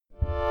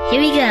Here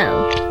we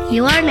go.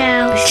 You are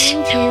now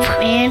listening to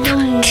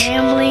Random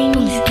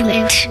Ramblings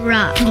with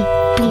Rob.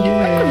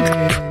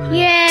 Yay!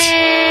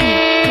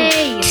 Yeah!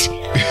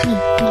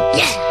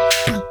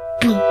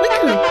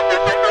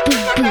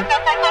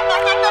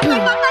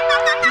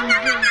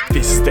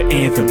 This is the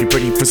anthem. Get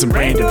ready for some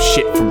random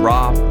shit from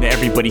Rob. Now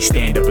everybody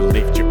stand up and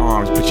lift your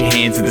arms. Put your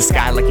hands in the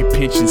sky like you're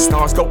pinching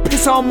stars. Go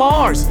piss on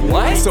Mars.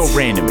 What? It's so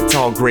random, it's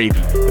all gravy.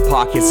 The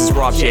podcast is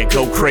Rob's, yeah,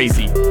 go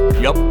crazy.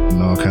 Yup.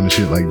 And all kind of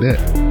shit like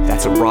that.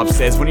 That's what Rob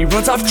says when he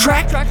runs off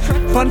track.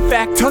 Fun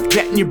fact, tuck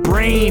that in your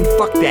brain.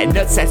 Fuck that,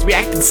 nutsacks, we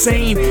act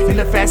insane. In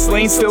the fast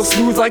lane, still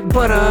smooth like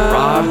butter.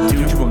 Rob,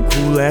 dude, you one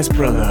cool ass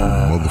brother.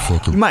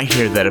 Motherfucker. You might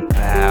hear that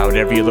about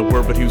every other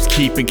word, but who's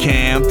keeping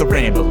count? The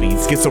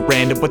ramblings get so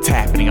random, what's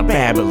happening? I'm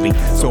babbling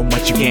so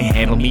much you can't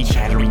handle me.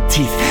 Chattering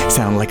teeth,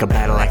 sound like a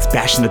battle axe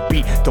bashing the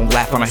beat. Don't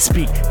laugh when I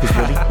speak, cause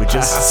really, we're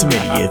just some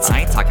idiots.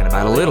 I ain't talking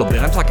about a little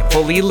bit, I'm talking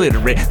fully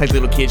illiterate. Like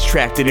little kids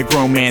trapped in a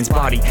grown man's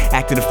body.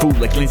 Acting a fool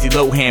like Lindsay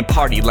Lohan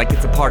party. Like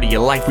it's a party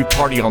of life, we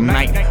party all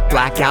night.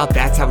 Blackout,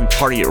 that's how we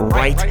party it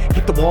right.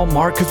 Hit the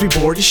Walmart cause we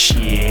bored as shit.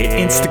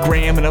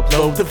 Instagram and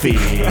upload the vid.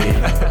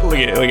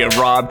 Look at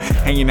Rob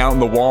hanging out in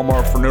the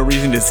Walmart for no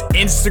reason, just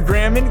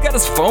Instagramming. Got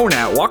his phone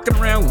out, walking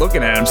around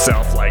looking at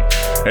himself like,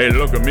 hey,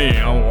 look at me,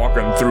 I'm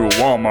walking through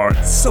Walmart.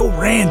 It's so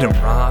random,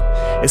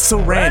 Rob. It's so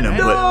random,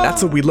 but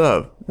that's what we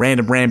love.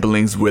 Random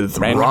ramblings with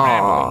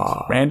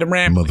Rob. Random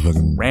ramblings.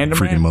 Motherfucking Random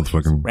freaking ramblings.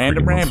 motherfucking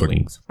Random freaking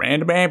ramblings.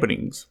 Random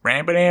ramblings.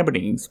 Random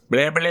ramblings.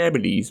 Blah blah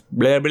blabbities.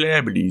 Blah blah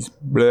blabbities.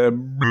 Blah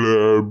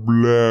blah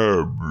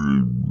blah.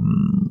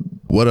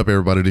 What up,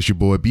 everybody? This your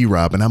boy B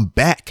Rob, and I'm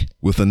back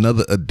with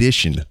another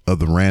edition of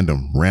the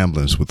Random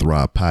Ramblings with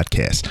Rob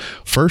podcast.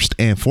 First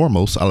and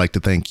foremost, I'd like to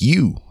thank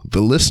you,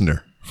 the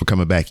listener, for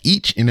coming back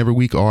each and every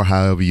week or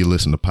however you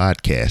listen to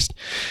podcast.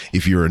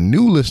 If you're a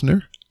new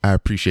listener, I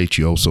appreciate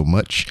you all so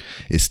much.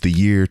 It's the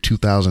year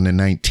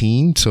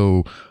 2019,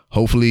 so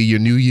hopefully your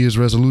New Year's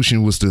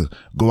resolution was to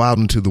go out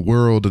into the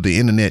world of the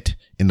internet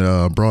in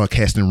the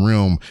broadcasting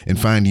realm and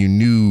find you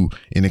new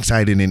and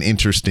exciting and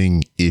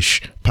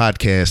interesting-ish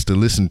podcasts to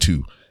listen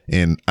to.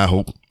 And I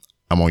hope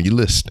I'm on your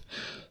list.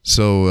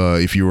 So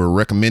if you were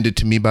recommended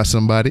to me by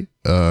somebody,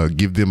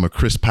 give them a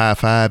crisp high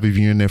five if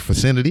you're in their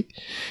vicinity.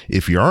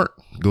 If you aren't,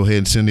 go ahead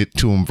and send it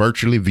to them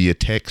virtually via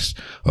text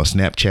or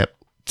Snapchat,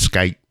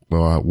 Skype,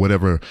 or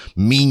whatever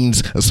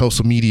means of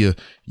social media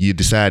you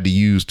decide to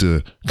use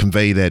to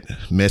convey that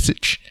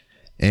message.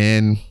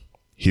 And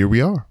here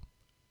we are,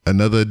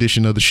 another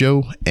edition of the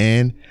show.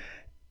 And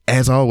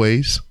as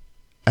always,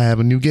 I have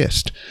a new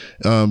guest.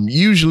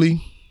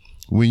 Usually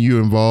when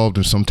you're involved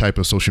in some type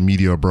of social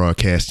media or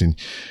broadcasting,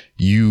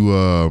 you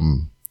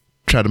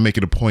try to make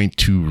it a point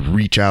to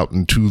reach out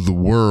into the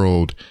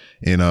world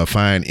and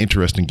find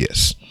interesting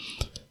guests.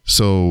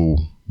 So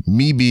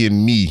me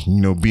being me,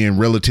 being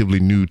relatively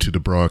new to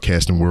the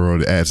broadcasting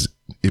world as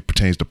it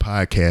pertains to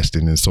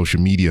podcasting and social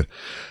media,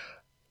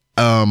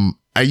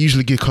 I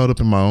usually get caught up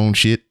in my own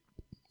shit.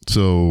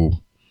 So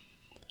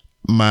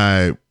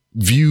my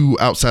view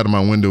outside of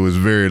my window is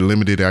very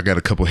limited. I got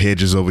a couple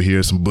hedges over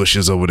here, some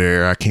bushes over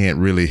there. I can't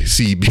really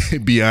see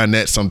beyond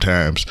that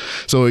sometimes.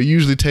 So it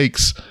usually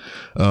takes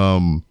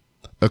a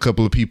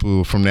couple of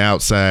people from the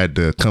outside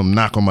to come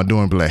knock on my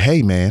door and be like,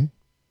 hey, man,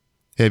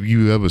 have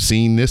you ever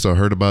seen this or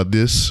heard about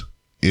this?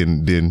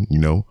 And then,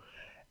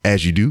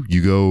 as you do,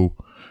 you go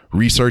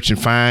research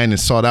and find and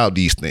sort out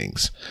these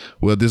things.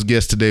 Well, this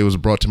guest today was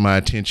brought to my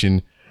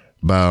attention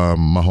by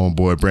my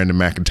homeboy, Brandon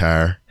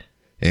McIntyre.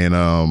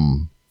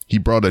 And he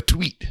brought a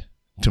tweet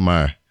to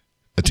my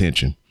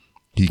attention.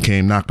 He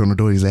came, knocked on the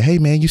door. He said, hey,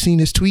 man, you seen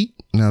this tweet?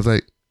 And I was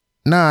like,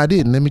 nah, I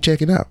didn't. Let me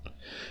check it out.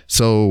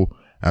 So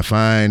I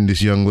find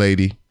this young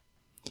lady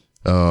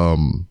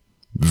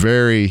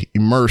very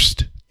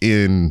immersed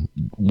in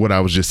what I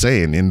was just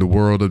saying, in the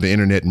world of the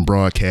internet and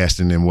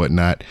broadcasting and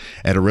whatnot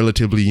at a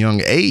relatively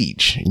young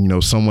age.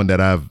 Someone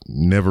that I've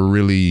never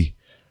really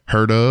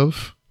heard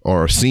of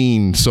or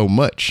seen so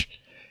much.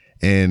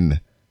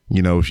 And,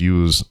 she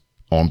was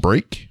on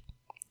break,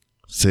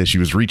 said she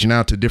was reaching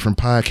out to different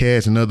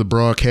podcasts and other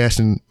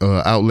broadcasting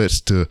outlets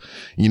to,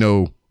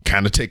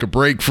 kind of take a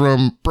break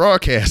from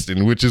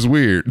broadcasting, which is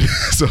weird.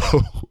 So,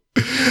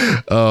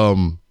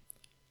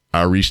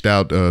 I reached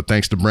out,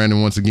 thanks to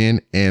Brandon once again,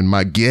 and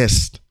my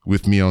guest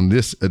with me on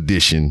this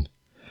edition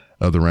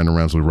of the Random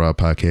Rounds with Rob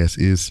podcast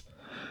is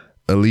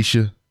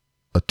Alicia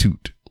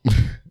Atoot.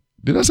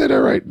 Did I say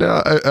that right?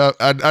 No,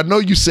 I know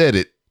you said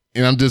it,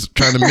 and I'm just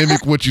trying to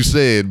mimic what you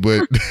said,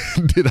 but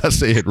did I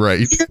say it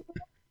right?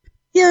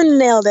 You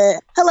nailed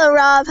it. Hello,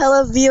 Rob.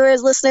 Hello,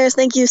 viewers, listeners.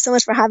 Thank you so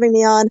much for having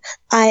me on.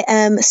 I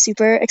am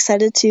super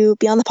excited to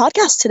be on the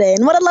podcast today,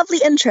 and what a lovely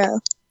intro.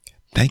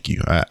 Thank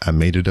you. I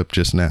made it up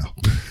just now.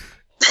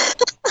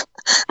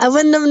 I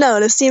wouldn't have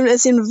known. It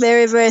seemed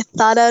very, very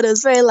thought out. It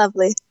was very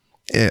lovely.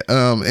 Yeah.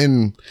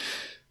 And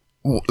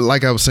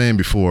like I was saying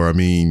before, I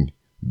mean,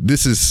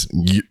 this is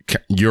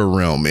your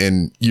realm,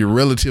 and you're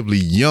relatively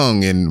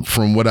young. And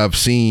from what I've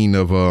seen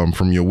of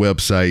from your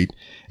website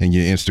and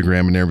your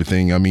Instagram and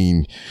everything, I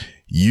mean,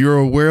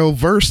 you're well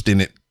versed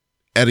in it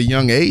at a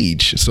young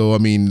age. So, I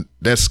mean,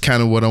 that's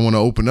kind of what I want to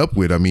open up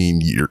with. I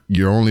mean,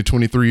 you're only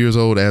 23 years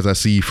old, as I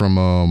see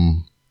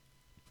from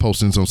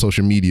postings on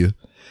social media.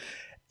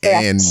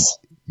 Correct. And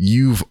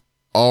you've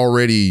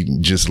already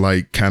just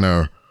like kind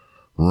of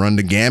run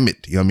the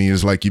gamut. I mean,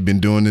 it's like you've been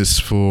doing this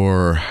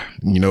for,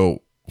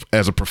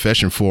 as a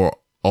profession for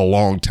a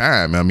long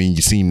time. I mean,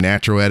 you seem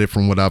natural at it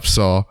from what I've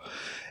saw.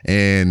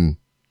 And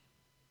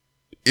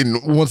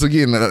once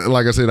again,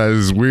 like I said,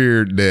 it's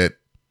weird that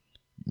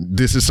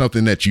this is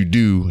something that you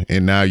do,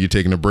 and now you're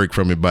taking a break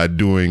from it by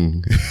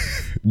being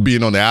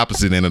on the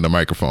opposite end of the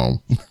microphone.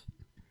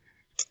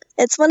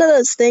 It's one of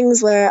those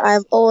things where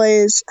I've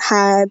always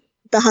had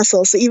the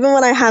hustle. So even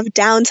when I have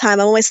downtime,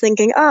 I'm always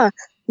thinking,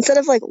 instead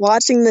of like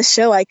watching the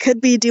show, I could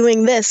be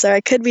doing this, or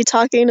I could be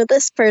talking to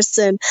this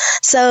person.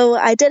 So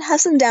I did have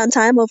some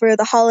downtime over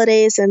the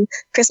holidays and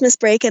Christmas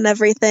break and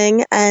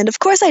everything. And of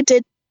course I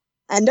did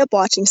end up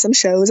watching some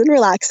shows and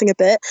relaxing a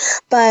bit,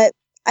 but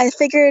I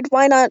figured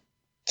why not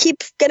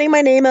keep getting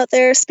my name out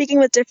there, speaking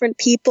with different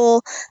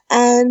people.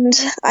 And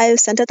I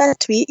sent out that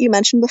tweet you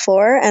mentioned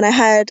before, and I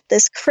had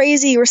this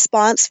crazy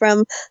response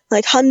from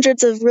like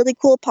hundreds of really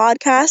cool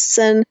podcasts,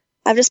 and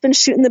I've just been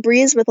shooting the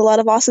breeze with a lot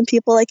of awesome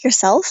people like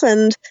yourself,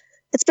 and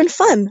it's been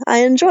fun. I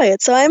enjoy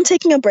it. So I'm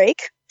taking a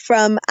break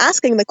from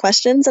asking the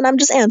questions, and I'm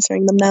just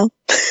answering them now.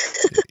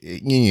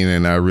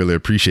 And I really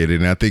appreciate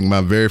it. And I think my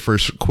very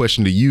first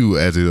question to you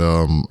as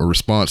a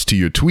response to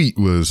your tweet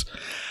was,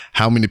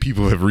 how many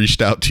people have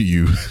reached out to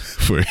you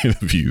for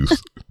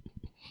interviews?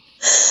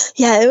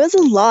 Yeah, it was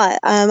a lot.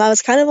 I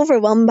was kind of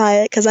overwhelmed by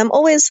it because I'm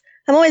always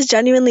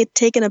genuinely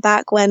taken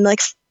aback when like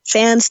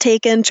fans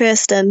take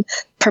interest and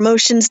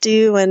promotions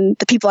do, and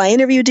the people I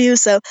interview do.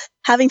 So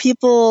having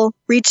people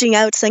reaching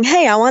out saying,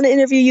 "Hey, I want to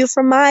interview you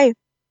for my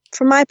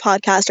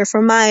podcast or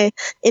for my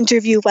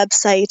interview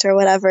website or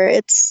whatever,"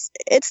 it's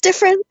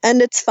different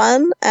and it's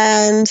fun.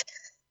 And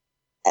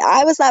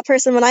I was that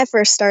person when I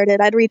first started.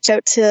 I'd reach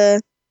out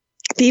to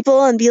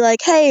people and be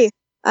like, "Hey,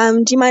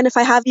 do you mind if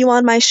I have you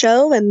on my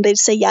show?" And they'd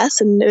say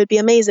yes, and it would be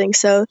amazing.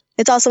 So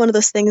it's also one of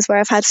those things where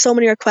I've had so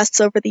many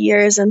requests over the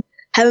years and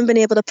haven't been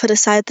able to put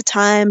aside the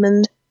time,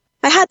 and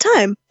I had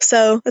time.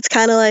 So it's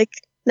kind of like,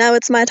 now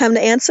it's my time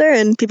to answer,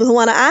 and people who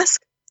want to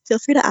ask, feel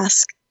free to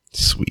ask.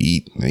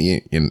 Sweet.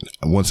 And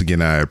once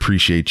again, I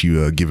appreciate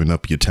you giving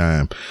up your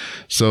time.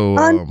 So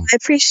I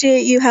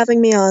appreciate you having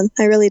me on.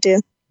 I really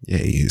do.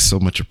 Yeah, so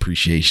much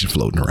appreciation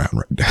floating around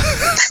right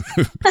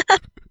now.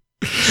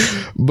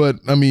 But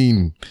I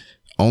mean,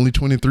 only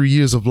 23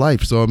 years of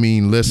life. So I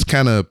mean, let's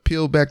kind of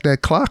peel back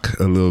that clock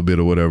a little bit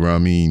or whatever. I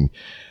mean,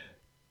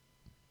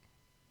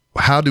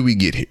 how did we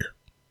get here?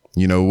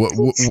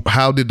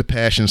 How did the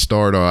passion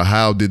start, or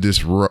how did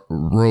this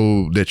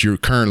road that you're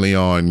currently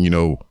on,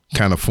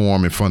 kind of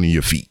form in front of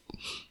your feet?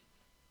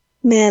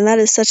 Man, that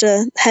is such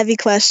a heavy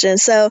question.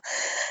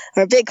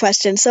 Or a big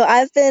question. So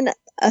I've been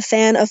a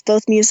fan of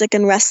both music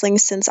and wrestling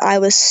since I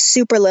was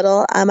super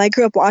little. I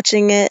grew up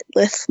watching it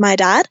with my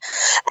dad.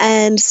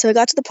 And so it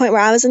got to the point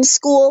where I was in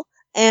school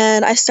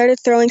and I started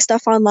throwing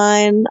stuff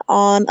online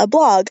on a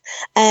blog.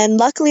 And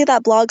luckily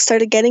that blog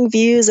started getting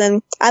views.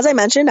 And as I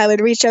mentioned, I would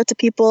reach out to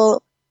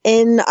people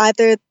in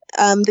either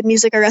the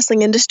music or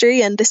wrestling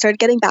industry, and they started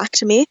getting back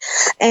to me.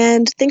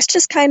 And things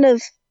just kind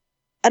of,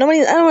 I don't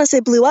want to say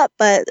blew up,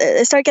 but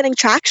it started getting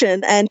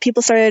traction and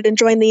people started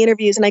enjoying the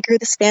interviews, and I grew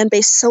this fan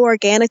base so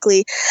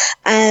organically,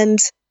 and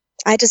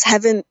I just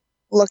haven't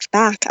looked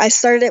back. I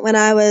started it when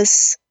I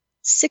was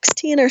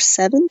 16 or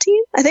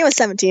 17. I think I was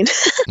 17.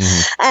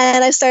 Mm-hmm.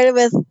 And I started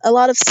with a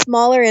lot of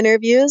smaller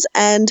interviews,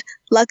 and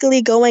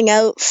luckily going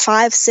out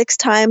 5-6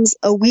 times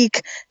a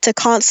week to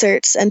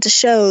concerts and to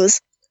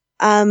shows,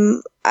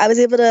 I was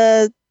able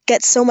to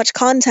get so much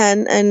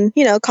content, and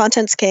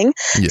content's king.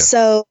 Yeah.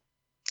 So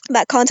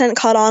that content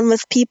caught on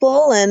with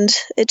people, and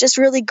it just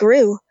really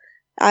grew.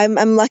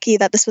 I'm lucky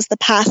that this was the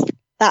path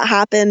that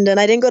happened, and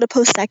I didn't go to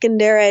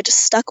post-secondary. I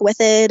just stuck with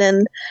it,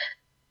 and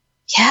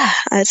yeah,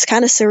 it's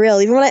kind of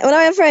surreal. Even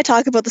whenever I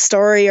talk about the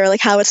story or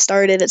like how it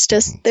started, it's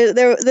just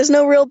there's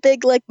no real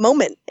big like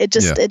moment. It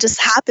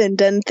just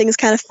happened, and things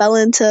kind of fell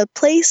into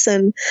place,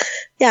 and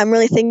yeah, I'm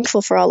really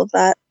thankful for all of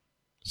that.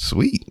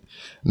 Sweet.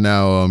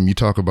 Now, you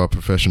talk about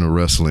professional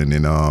wrestling,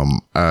 and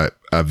I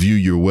view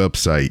your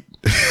website,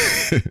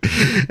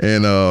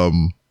 and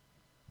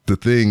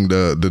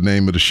the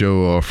name of the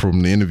show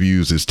from the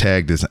interviews is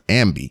tagged as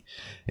Ambi,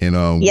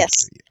 and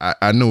yes,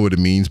 I know what it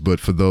means, but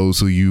for those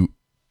who you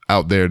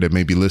out there that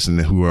may be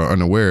listening who are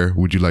unaware,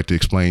 would you like to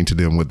explain to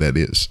them what that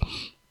is?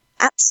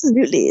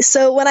 Absolutely.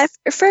 So when I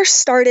first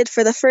started,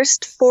 for the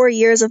first 4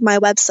 years of my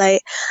website,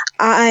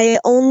 I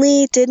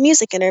only did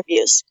music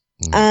interviews.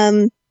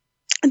 Mm.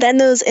 Then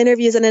those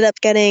interviews ended up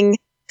getting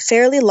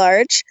fairly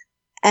large,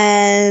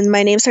 and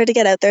my name started to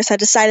get out there. So I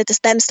decided to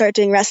then start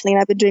doing wrestling.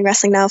 I've been doing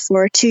wrestling now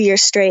for 2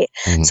 years straight.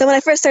 Mm-hmm. So when I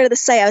first started the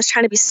site, I was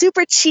trying to be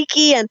super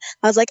cheeky, and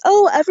I was like,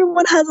 "Oh,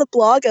 everyone has a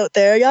blog out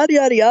there, yada,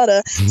 yada,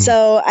 yada." Mm-hmm.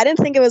 So I didn't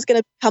think it was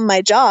going to become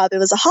my job. It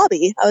was a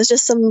hobby. I was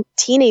just some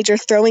teenager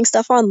throwing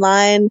stuff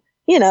online,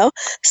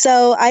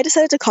 So I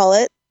decided to call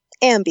it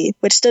Ambi,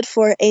 which stood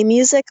for A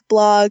Music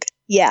Blog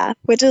yeah,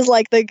 which is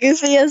like the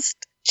goofiest,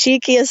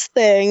 cheekiest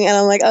thing. And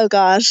I'm like, oh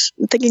gosh,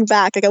 thinking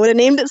back, like I would have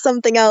named it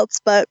something else.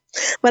 But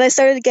when I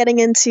started getting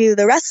into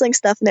the wrestling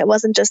stuff and it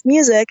wasn't just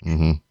music,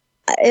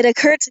 it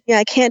occurred to me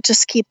I can't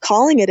just keep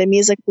calling it a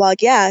music blog,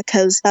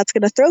 because that's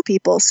going to throw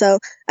people. So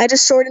I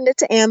just shortened it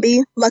to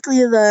Ambi. Luckily,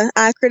 the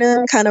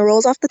acronym kind of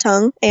rolls off the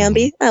tongue,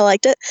 Ambi. I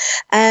liked it.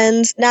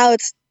 And now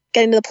it's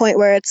getting to the point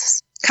where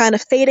it's kind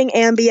of fading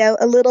Ambi out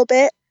a little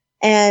bit.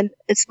 And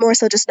it's more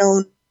so just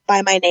known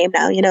by my name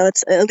now. You know,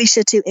 it's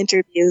Alicia 2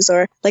 Interviews,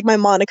 or like my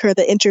moniker,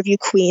 the Interview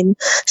Queen.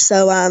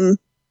 So,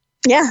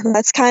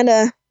 that's kind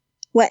of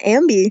what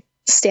Ambi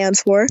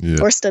stands for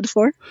or stood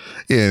for.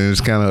 Yeah, and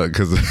it's kind of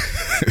because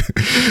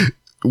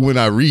when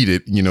I read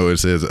it, you know, it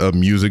says a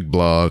music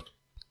blog ...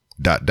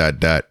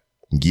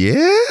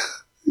 Yeah,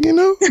 you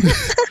know,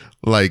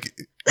 like,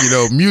 you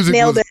know, music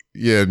Nailed was, it.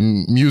 yeah,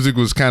 music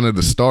was kind of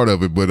the start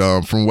of it, but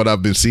from what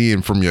I've been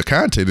seeing from your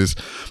content, it's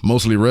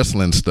mostly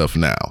wrestling stuff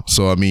now.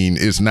 So I mean,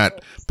 it's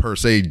not per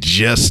se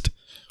just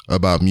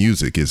about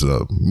music. It's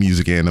a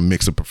music and a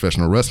mix of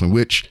professional wrestling,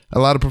 which a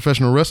lot of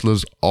professional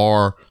wrestlers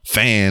are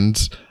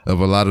fans of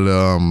a lot of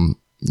the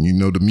you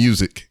know, the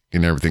music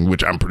and everything,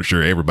 which I'm pretty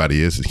sure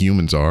everybody is.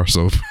 Humans are.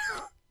 So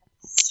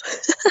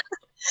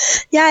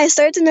yeah, I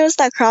started to notice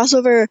that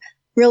crossover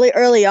really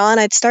early on.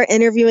 I'd start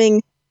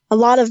interviewing a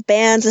lot of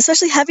bands,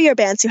 especially heavier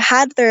bands who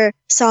had their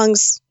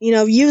songs, you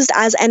know, used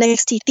as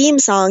NXT theme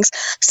songs.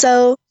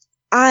 So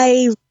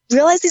I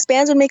realized these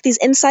bands would make these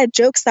inside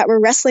jokes that were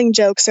wrestling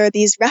jokes or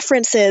these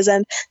references.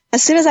 And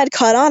as soon as I'd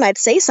caught on, I'd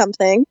say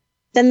something.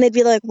 Then they'd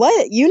be like,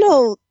 what? You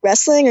know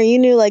wrestling, or you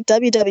knew like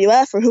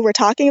WWF, or who we're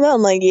talking about?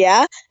 I'm like,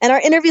 yeah. And our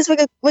interviews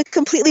would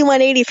completely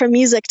 180 from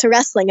music to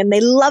wrestling, and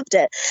they loved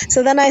it.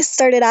 So then I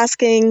started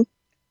asking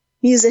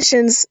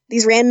musicians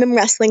these random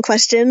wrestling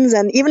questions,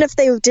 and even if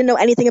they didn't know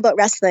anything about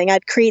wrestling,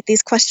 I'd create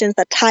these questions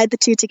that tied the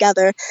two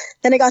together.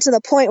 Then it got to the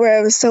point where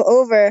it was so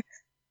over,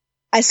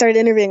 I started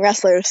interviewing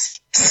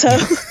wrestlers. So,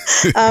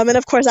 and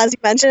of course, as you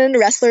mentioned,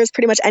 wrestlers,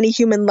 pretty much any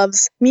human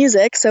loves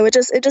music. So it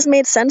just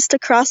made sense to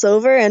cross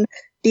over and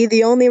be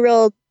the only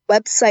real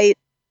website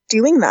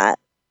doing that.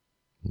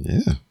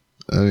 Yeah,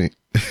 I mean,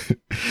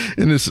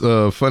 and it's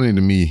funny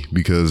to me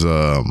because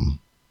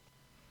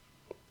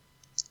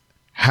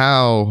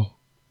how,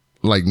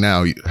 like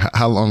now,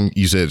 how long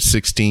you said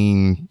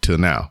 16 to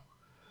now?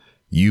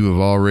 You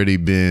have already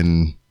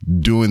been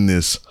doing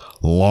this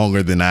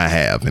longer than I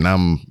have, and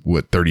I'm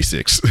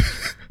 36.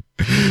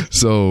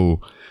 So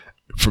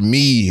for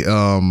me,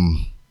 I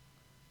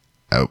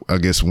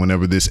guess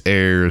whenever this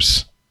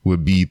airs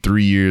would be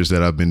 3 years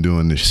that I've been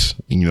doing this,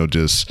 you know,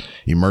 just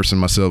immersing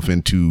myself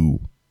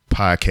into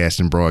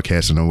podcasting,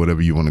 broadcasting, or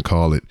whatever you want to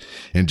call it,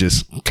 and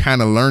just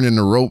kind of learning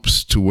the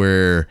ropes to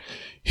where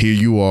here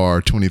you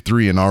are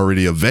 23 and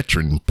already a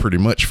veteran pretty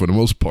much for the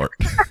most part.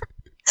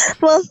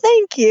 Well,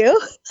 thank you.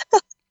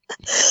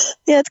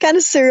 Yeah, it's kind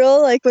of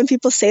surreal, like when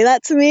people say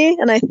that to me,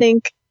 and I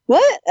think,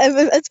 what?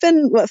 It's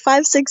been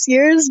 5-6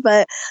 years,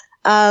 but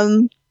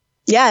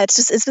yeah,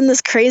 it's been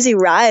this crazy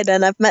ride,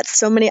 and I've met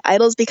so many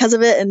idols because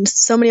of it, and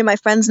so many of my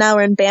friends now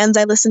are in bands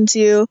I listened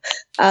to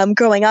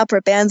growing up,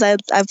 or bands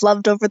I've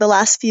loved over the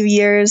last few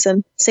years,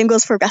 and same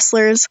goes for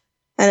wrestlers.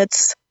 And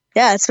it's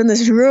been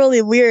this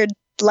really weird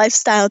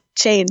lifestyle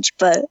change,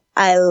 but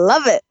I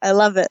love it. I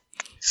love it.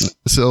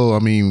 So, I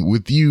mean,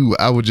 with you,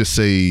 I would just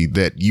say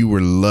that you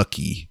were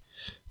lucky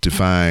to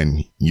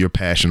find your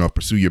passion or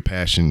pursue your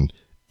passion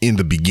in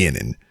the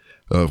beginning,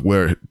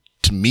 where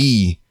to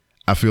me,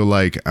 I feel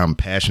like I'm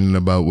passionate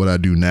about what I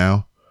do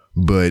now,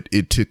 but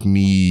it took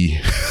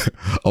me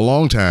a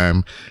long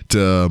time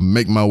to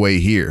make my way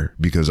here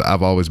because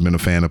I've always been a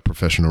fan of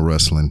professional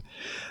wrestling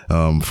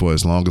for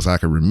as long as I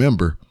can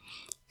remember.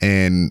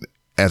 And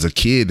as a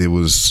kid, it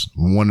was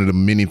one of the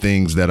many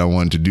things that I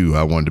wanted to do.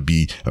 I wanted to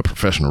be a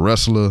professional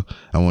wrestler.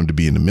 I wanted to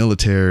be in the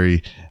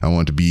military. I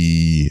wanted to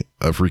be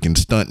a freaking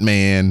stunt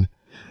man.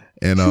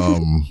 And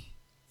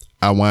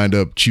I wind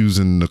up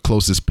choosing the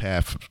closest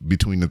path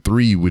between the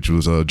three, which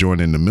was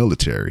joining the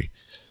military.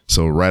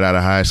 So right out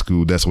of high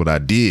school, that's what I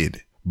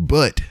did.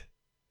 But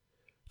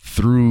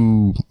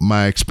through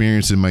my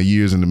experience in my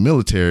years in the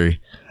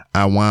military,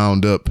 I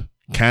wound up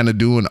kind of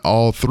doing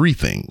all three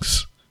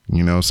things,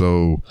 you know,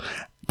 so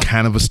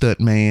kind of a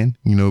stunt man,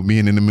 you know,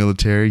 being in the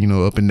military, you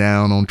know, up and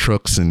down on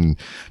trucks and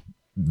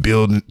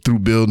building through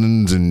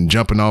buildings and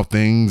jumping off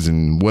things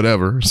and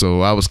whatever.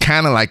 So I was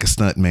kind of like a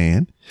stunt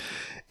man.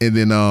 And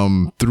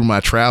then through my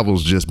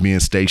travels, just being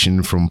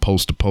stationed from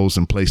post to post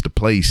and place to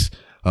place,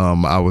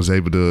 I was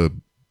able to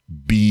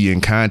be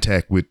in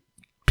contact with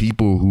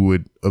people who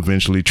would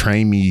eventually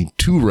train me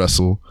to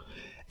wrestle.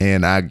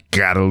 And I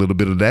got a little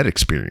bit of that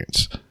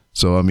experience.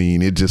 So, I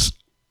mean, it just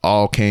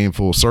all came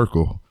full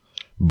circle.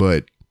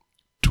 But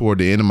toward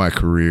the end of my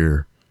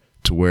career,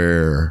 to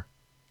where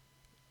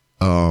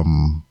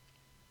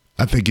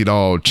I think it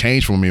all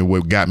changed for me, and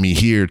what got me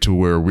here to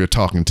where we're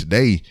talking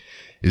today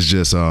is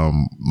just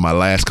my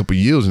last couple of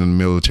years in the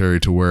military,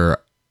 to where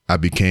I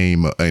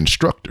became an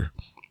instructor.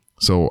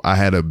 So I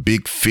had a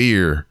big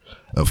fear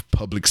of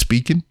public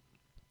speaking.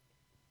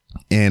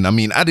 And I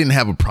mean, I didn't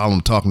have a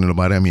problem talking to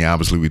nobody. I mean,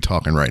 obviously we're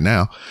talking right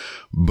now,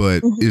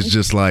 but it's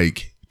just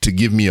like to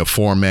give me a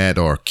format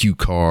or cue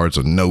cards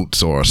or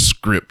notes or a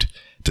script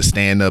to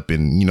stand up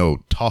and, you know,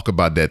 talk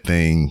about that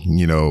thing,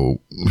 you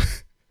know,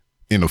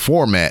 in a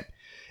format,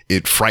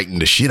 it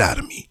frightened the shit out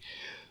of me.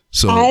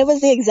 So I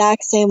was the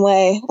exact same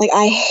way. Like,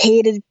 I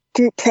hated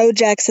group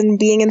projects and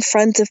being in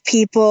front of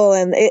people,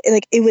 and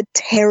it would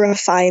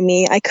terrify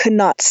me. I could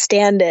not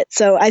stand it.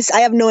 So I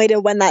have no idea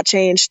when that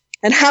changed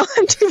and how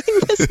I'm doing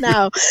this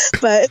now.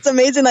 But it's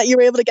amazing that you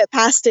were able to get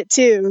past it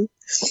too.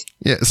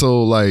 yeah,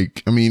 so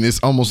like, I mean,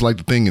 it's almost like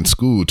the thing in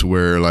school to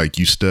where like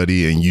you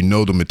study and you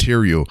know the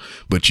material,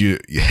 but you're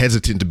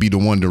hesitant to be the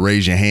one to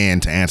raise your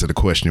hand to answer the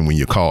question when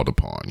you're called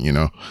upon, you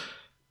know?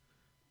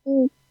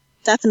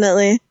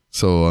 Definitely.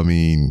 So, I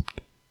mean,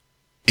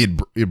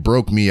 it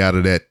broke me out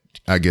of that,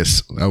 I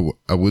guess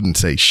I wouldn't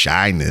say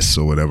shyness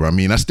or whatever. I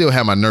mean, I still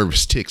have my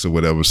nervous tics or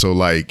whatever. So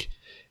like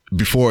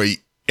before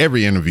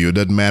every interview, it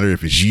doesn't matter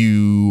if it's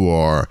you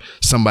or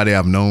somebody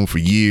I've known for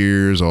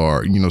years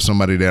or, you know,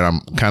 somebody that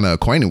I'm kind of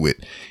acquainted with,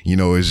 you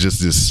know, it's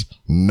just this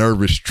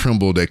nervous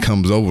tremble that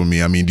comes over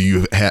me. I mean, do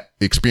you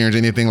experience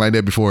anything like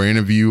that before an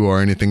interview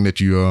or anything that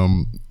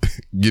you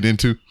get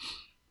into?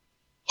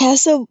 Yeah,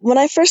 so when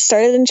I first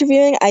started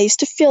interviewing, I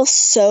used to feel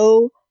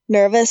so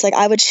nervous, like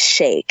I would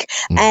shake.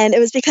 And it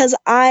was because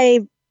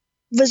I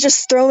was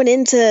just thrown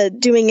into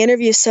doing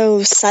interviews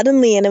so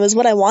suddenly, and it was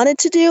what I wanted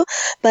to do,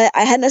 but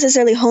I hadn't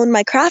necessarily honed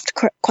my craft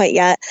quite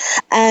yet.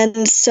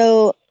 And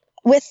so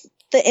with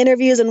the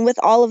interviews and with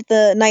all of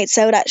the nights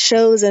out at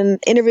shows and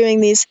interviewing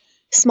these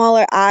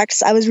smaller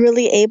acts, I was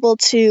really able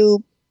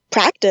to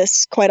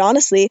practice, quite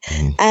honestly.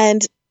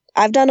 And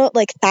I've done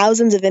like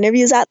thousands of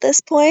interviews at this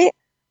point.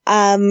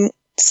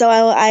 So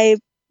I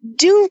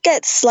do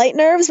get slight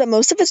nerves, but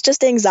most of it's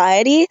just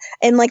anxiety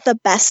in like the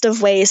best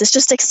of ways. It's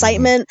just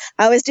excitement.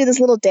 I always do this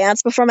little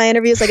dance before my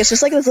interviews. Like, it's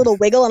just like this little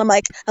wiggle. And I'm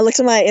like, I look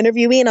at my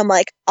interviewee and I'm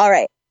like, all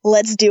right,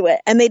 let's do it.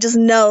 And they just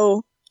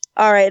know,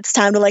 all right, it's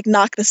time to like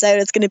knock this out.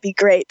 It's going to be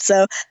great.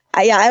 So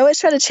I always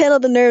try to channel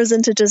the nerves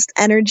into just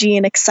energy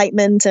and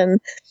excitement. And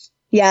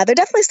yeah, they're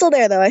definitely still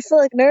there though. I feel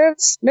like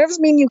nerves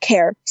mean you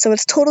care. So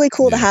it's totally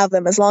cool to have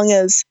them as long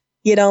as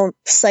you don't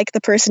psych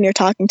the person you're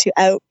talking to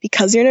out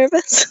because you're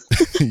nervous.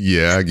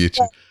 Yeah, I get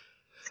you.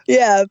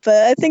 Yeah, but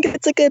I think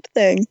it's a good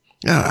thing.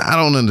 Yeah, I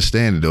don't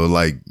understand it though.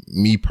 Like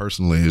me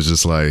personally, it's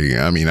just like,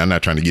 I mean, I'm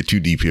not trying to get too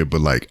deep here, but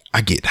like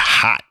I get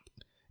hot,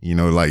 you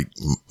know, like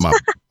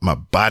my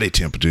body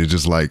temperature is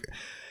just like,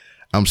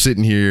 I'm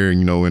sitting here,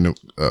 you know, in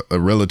a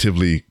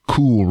relatively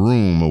cool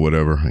room or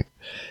whatever.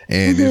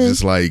 And it's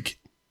just like,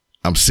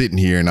 I'm sitting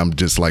here and I'm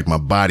just like, my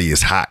body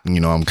is hot. You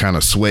know, I'm kind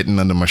of sweating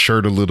under my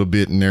shirt a little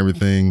bit and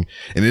everything.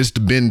 And it's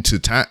been to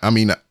time. I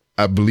mean,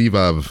 I believe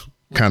I've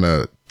kind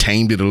of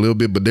tamed it a little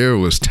bit, but there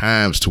was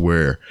times to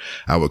where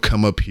I would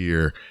come up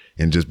here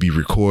and just be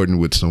recording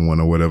with someone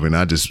or whatever. And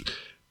I just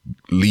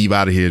leave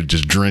out of here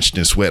just drenched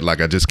in sweat. Like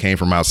I just came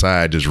from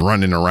outside, just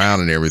running around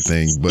and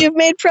everything. But you've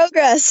made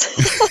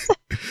progress.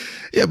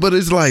 yeah, but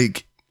it's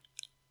like,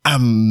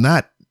 I'm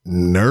not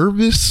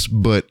nervous,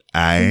 but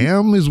I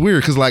am. Is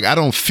weird because like I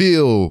don't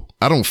feel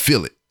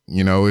it,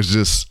 you know. It's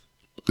just,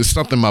 it's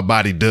something my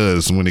body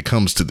does when it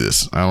comes to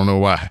this. I don't know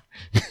why.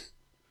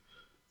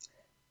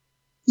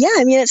 Yeah,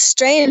 I mean, it's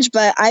strange,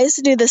 but I used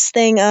to do this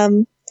thing,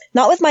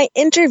 not with my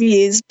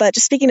interviews, but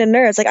just speaking to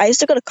nerds. Like I used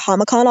to go to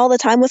Comic-Con all the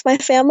time with my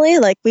family.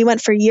 Like we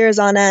went for years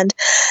on end,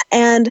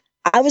 and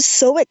I was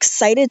so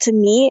excited to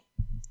meet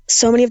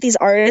so many of these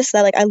artists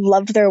that like I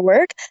loved their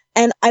work,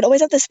 and I'd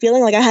always have this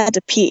feeling like I had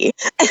to pee.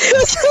 And it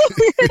was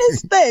the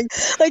weirdest thing.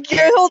 Like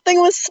your whole thing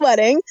was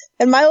sweating,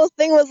 and my whole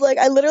thing was like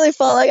I literally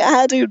felt like I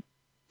had to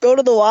go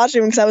to the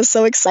washroom because I was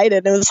so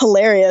excited. It was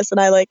hilarious, and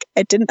I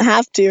didn't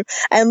have to.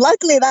 And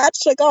luckily that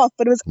shook off.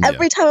 But it was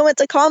every time I went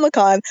to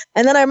Comic-Con,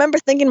 and then I remember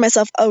thinking to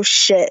myself, "Oh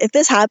shit! If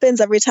this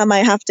happens every time I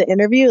have to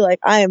interview, like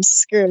I am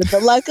screwed."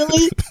 But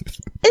luckily,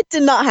 it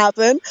did not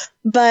happen.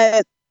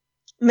 But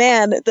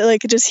man,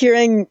 like just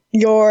hearing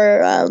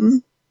your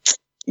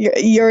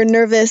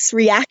nervous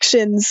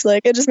reactions,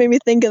 like it just made me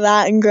think of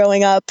that and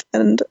growing up,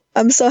 and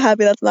I'm so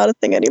happy that's not a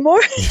thing anymore.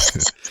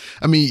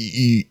 I mean,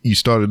 you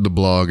started the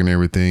blog and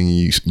everything.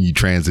 You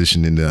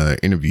transitioned into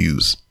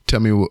interviews.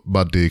 Tell me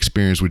about the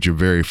experience with your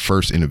very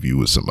first interview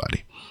with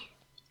somebody.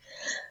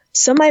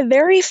 So my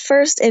very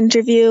first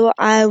interview,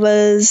 I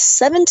was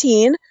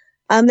 17.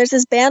 There's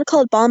this band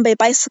called Bombay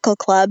Bicycle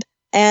Club,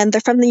 and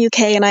they're from the UK,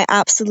 and I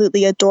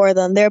absolutely adore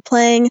them. They're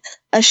playing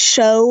a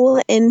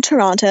show in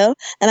Toronto,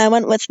 and I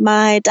went with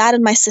my dad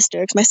and my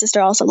sister, because my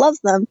sister also loves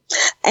them.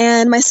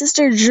 And my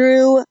sister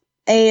drew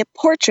a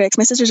portrait, 'cause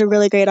my sister's a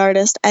really great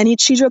artist, and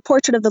she drew a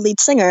portrait of the lead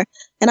singer.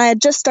 And I had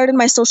just started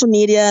my social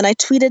media, and I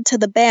tweeted to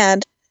the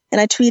band,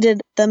 and I tweeted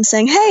them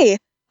saying, "Hey,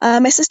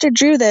 my sister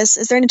drew this.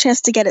 Is there any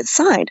chance to get it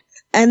signed?"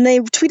 And they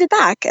tweeted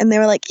back, and they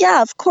were like,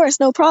 "Yeah, of course,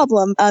 no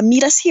problem.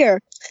 Meet us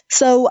here."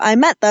 So I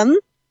met them.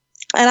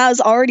 And I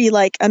was already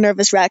like a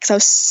nervous wreck because I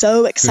was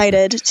so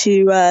excited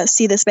to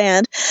see this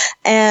band.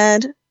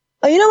 And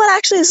Oh, you know what?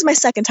 Actually, this is my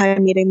second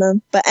time meeting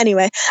them. But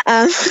anyway,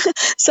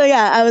 so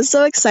yeah, I was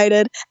so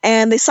excited.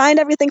 And they signed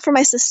everything for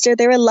my sister.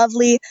 They were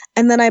lovely.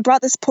 And then I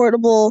brought this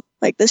portable,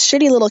 like this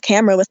shitty little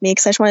camera with me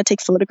because I just wanted to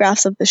take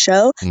photographs of the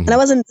show. Mhm. And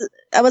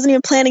I wasn't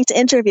even planning to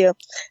interview. And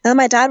then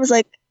my dad was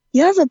like,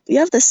 you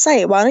have this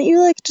site. Why don't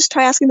you like just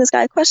try asking this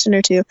guy a question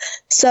or two?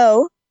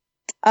 So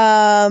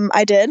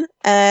I did,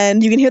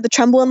 and you can hear the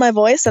tremble in my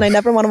voice, and I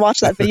never want to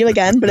watch that video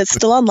again, but it's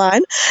still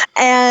online.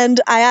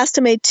 And I asked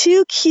him a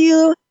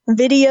 2Q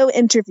video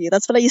interview.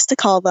 That's what I used to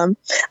call them.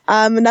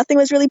 Nothing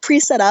was really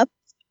pre-set up,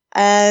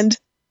 and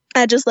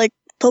I just like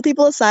pull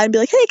people aside and be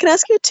like, hey, can I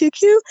ask you a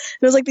 2Q? And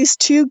it was like these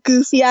two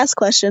goofy ass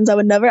questions I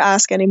would never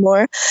ask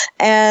anymore.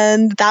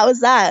 And that was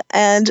that.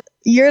 And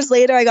years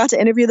later, I got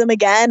to interview them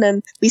again,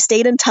 and we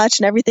stayed in touch,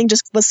 and everything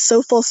just was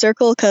so full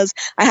circle because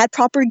I had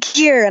proper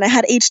gear and I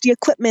had HD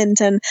equipment,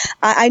 and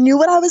I knew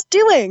what I was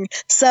doing.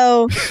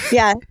 So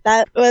yeah,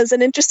 that was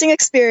an interesting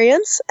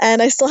experience,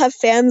 and I still have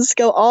fans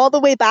go all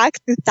the way back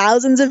through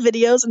thousands of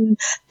videos and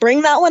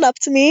bring that one up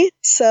to me.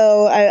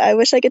 So I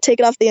wish I could take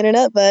it off the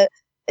internet, but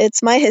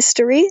it's my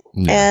history,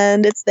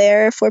 and it's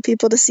there for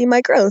people to see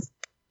my growth.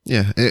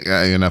 Yeah,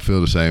 and I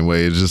feel the same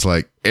way. It's just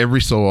like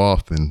every so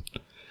often,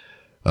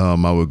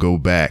 I would go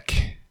back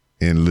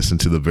and listen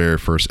to the very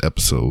first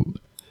episode,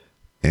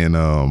 and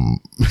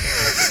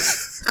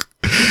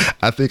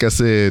I think I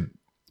said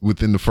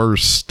within the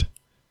first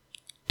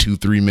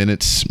 2-3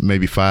 minutes,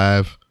 maybe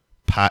 5,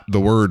 the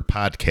word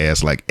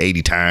podcast like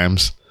 80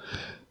 times.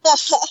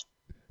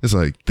 It's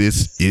like,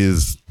 this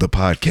is the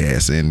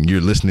podcast, and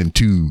you're listening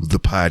to the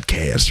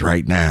podcast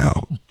right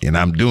now, and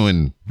I'm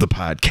doing the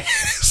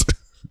podcast.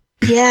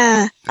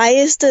 Yeah, I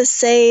used to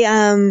say,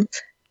 I'm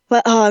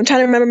trying to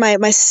remember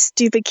my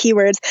stupid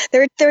keywords.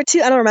 There were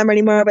two, I don't remember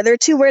anymore, but there were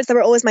 2 words that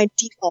were always my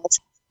default.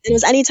 It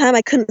was anytime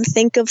I couldn't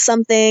think of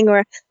something,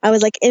 or I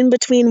was like in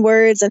between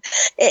words. And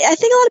I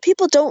think a lot of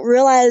people don't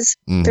realize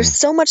there's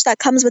so much that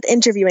comes with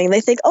interviewing. They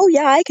think, oh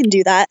yeah, I can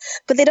do that.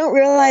 But they don't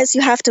realize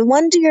you have to,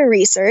 one, do your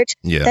research.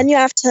 Yeah. Then you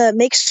have to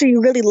make sure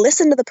you really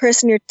listen to the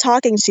person you're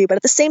talking to. But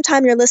at the same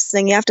time you're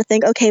listening, you have to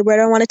think, okay, where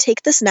do I want to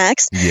take this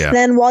next? Yeah.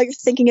 Then while you're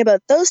thinking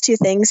about those 2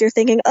 things, you're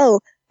thinking,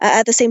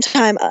 at the same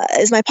time,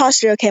 is my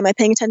posture okay? Am I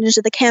paying attention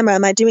to the camera?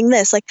 Am I doing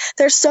this? Like,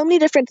 there's so many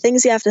different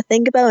things you have to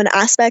think about and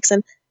aspects,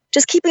 and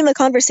just keeping the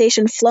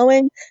conversation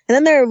flowing. And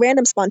then there are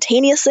random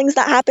spontaneous things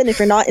that happen if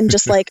you're not in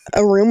just like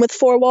a room with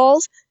 4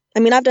 walls. I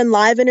mean, I've done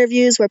live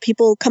interviews where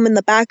people come in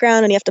the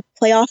background and you have to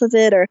play off of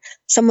it, or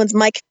someone's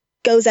mic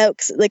goes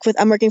out, like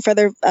I'm working for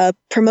other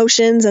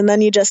promotions, and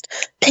then you just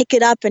pick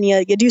it up and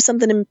you do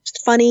something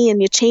funny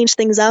and you change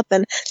things up.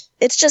 And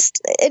it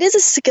is a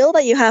skill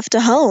that you have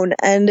to hone,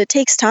 and it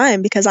takes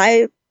time, because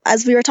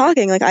as we were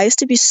talking, like I used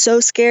to be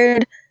so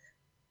scared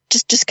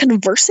just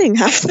conversing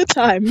half the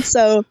time.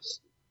 So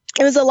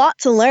it was a lot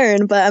to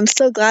learn, but I'm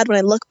so glad when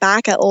I look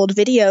back at old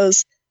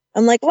videos,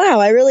 I'm like, wow,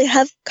 I really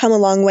have come a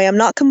long way. I'm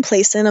not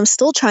complacent. I'm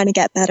still trying to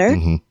get better.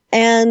 Mm-hmm.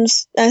 And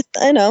I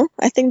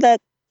think that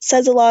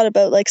says a lot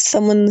about like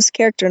someone's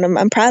character, and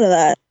I'm proud of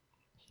that.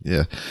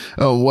 Yeah.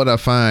 What I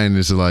find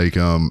is like,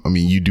 I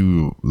mean, you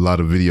do a lot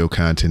of video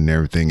content and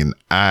everything, and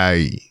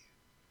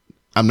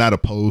I'm not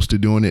opposed to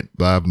doing it,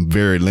 but I'm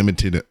very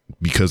limited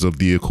because of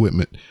the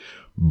equipment.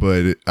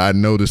 But I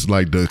noticed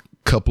like the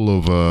couple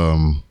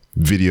of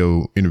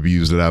video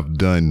interviews that I've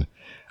done,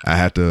 I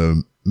have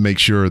to make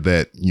sure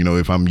that,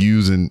 if I'm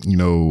using,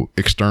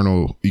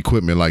 external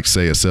equipment, like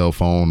say a cell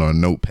phone or a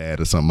notepad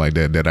or something like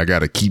that I got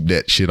to keep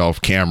that shit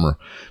off camera,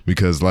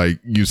 because like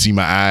you see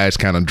my eyes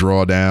kind of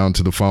draw down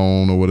to the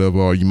phone or whatever,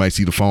 or you might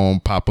see the phone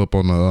pop up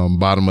on the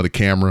bottom of the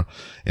camera,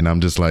 and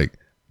I'm just like,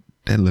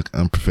 that look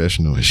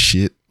unprofessional as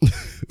shit.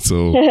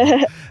 So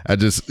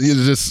it's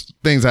just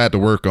things I had to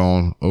work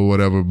on or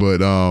whatever.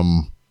 But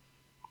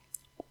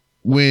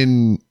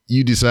when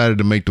you decided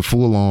to make the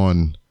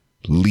full-on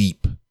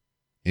leap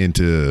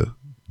into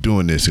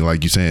doing this,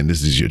 like you're saying,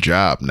 this is your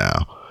job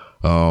now,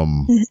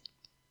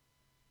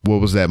 what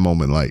was that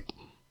moment like?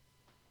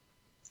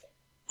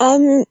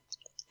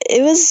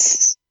 It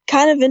was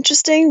kind of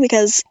interesting,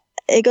 because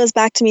it goes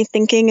back to me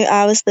thinking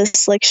I was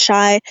this like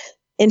shy,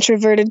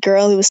 introverted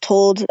girl who was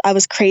told I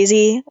was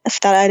crazy if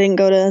that I didn't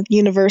go to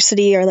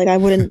university, or like I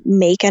wouldn't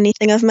make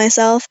anything of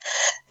myself.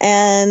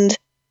 And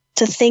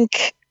to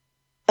think,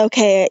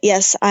 okay,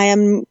 yes,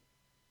 I'm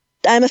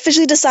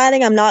officially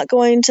deciding I'm not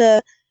going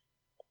to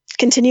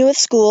continue with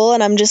school,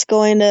 and I'm just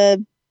going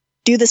to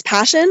do this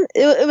passion.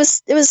 It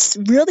was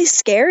really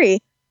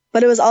scary,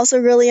 but it was also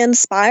really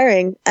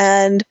inspiring,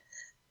 and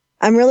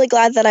I'm really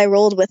glad that I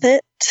rolled with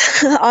it.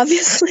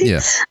 Obviously,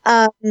 yeah.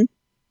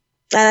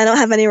 And I don't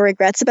have any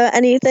regrets about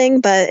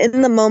anything. But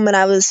in the moment,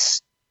 I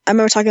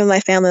remember talking with my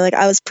family, like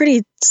I was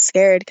pretty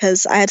scared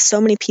because I had so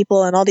many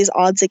people and all these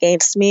odds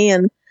against me.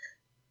 And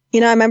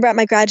I remember at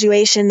my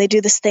graduation, they do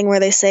this thing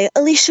where they say,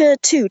 Alicia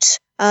Toot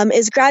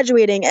is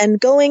graduating and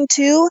going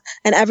to,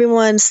 and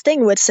everyone's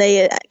thing would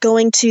say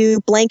going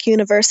to blank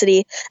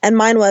university. And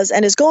mine was,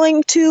 and is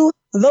going to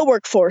the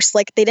workforce.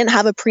 Like they didn't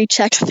have a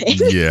pre-checked thing.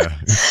 Yeah.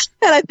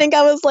 And I think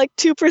I was like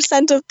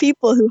 2% of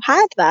people who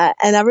had that.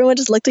 And everyone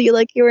just looked at you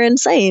like you were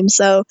insane.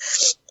 So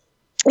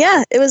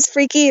yeah, it was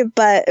freaky,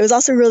 but it was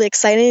also really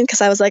exciting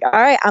because I was like, all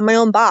right, I'm my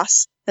own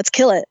boss. Let's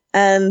kill it.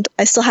 And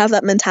I still have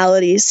that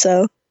mentality.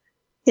 So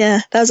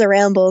yeah, that was a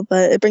ramble,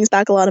 but it brings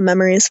back a lot of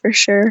memories for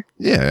sure.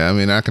 Yeah, I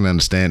mean, I can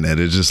understand that.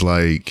 It's just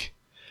like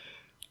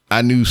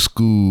I knew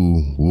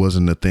school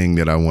wasn't the thing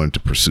that I wanted to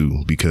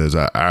pursue because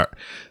I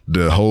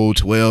the whole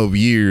 12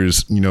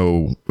 years, you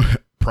know,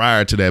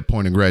 prior to that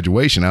point of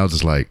graduation, I was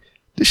just like,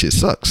 this shit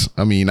sucks.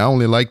 I mean, I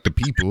only like the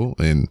people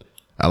and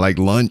I like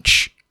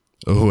lunch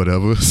or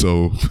whatever.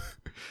 So,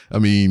 I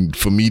mean,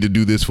 for me to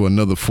do this for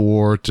another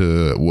 4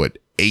 to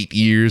 8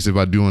 years, if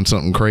I'm doing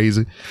something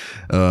crazy,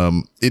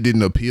 it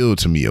didn't appeal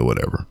to me or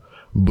whatever.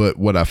 But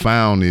what I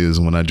found is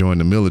when I joined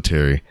the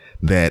military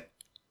that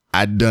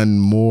I'd done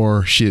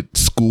more shit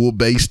school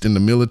based in the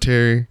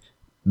military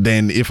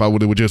than if I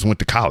would have just went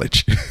to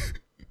college.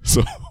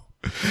 So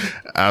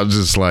I was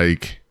just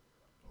like,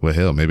 well,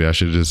 hell, maybe I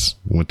should have just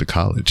went to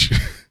college.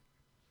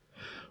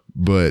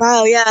 But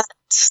wow, yeah,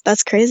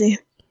 that's crazy.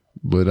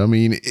 But I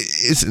mean,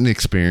 it's an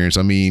experience.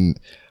 I mean,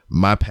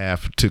 my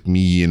path took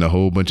me in a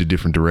whole bunch of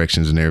different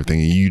directions and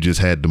everything, and you just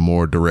had the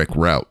more direct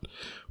route,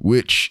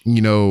 which,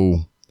 you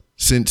know,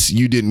 since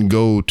you didn't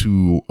go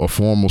to a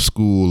formal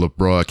school of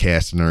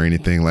broadcasting or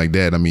anything like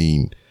that, I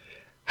mean,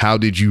 how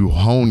did you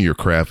hone your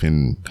craft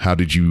and how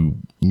did you,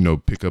 you know,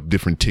 pick up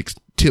different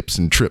tips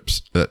and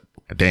trips?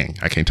 Dang,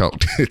 I can't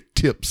talk.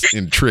 Tips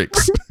and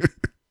tricks.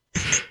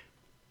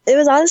 It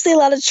was honestly a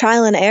lot of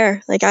trial and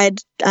error. Like I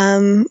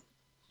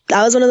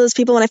was one of those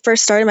people when I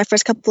first started my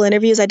first couple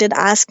interviews, I did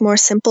ask more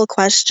simple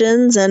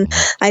questions and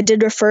I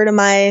did refer to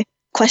my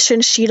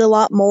question sheet a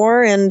lot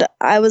more, and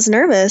I was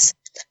nervous.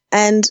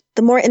 And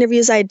the more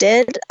interviews I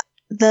did,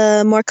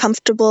 the more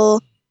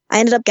comfortable I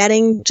ended up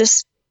getting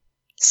just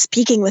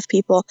speaking with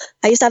people.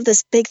 I used to have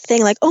this big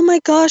thing like, oh my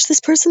gosh, this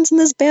person's in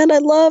this band I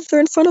love. They're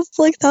in front of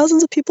like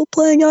thousands of people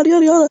playing, yada,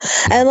 yada, yada.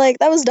 And like,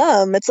 that was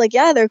dumb. It's like,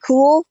 yeah, they're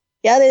cool.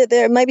 Yeah,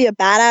 they might be a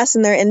badass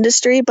in their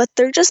industry, but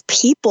they're just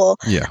people.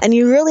 Yeah. And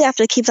you really have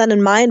to keep that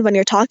in mind when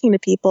you're talking to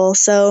people.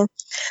 So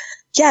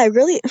yeah, I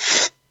really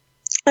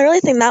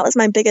think that was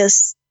my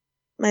biggest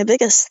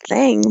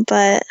thing.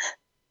 But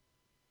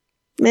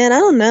man, I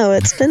don't know.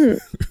 It's been,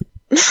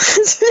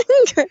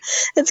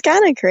 it's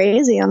kind of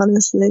crazy,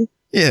 honestly.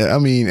 Yeah, I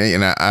mean,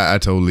 and I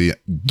totally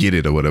get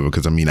it or whatever,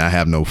 because I mean, I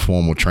have no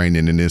formal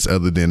training in this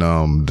other than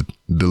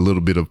the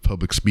little bit of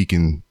public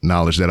speaking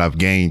knowledge that I've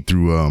gained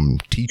through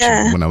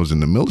teaching when I was in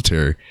the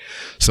military.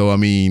 So, I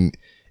mean,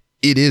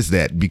 it is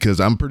that,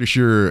 because I'm pretty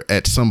sure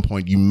at some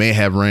point you may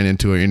have ran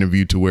into an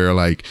interview to where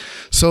like,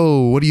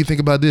 so what do you think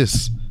about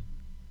this?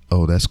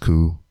 Oh, that's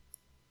cool.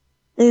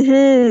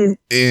 Mm-hmm.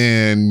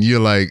 And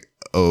you're like,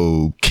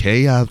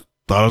 okay, I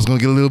thought I was going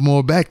to get a little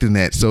more back than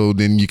that. So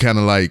then you kind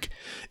of like,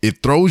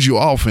 it throws you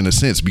off in a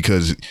sense,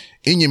 because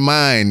in your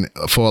mind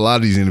for a lot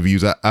of these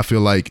interviews, I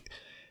feel like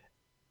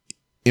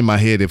in my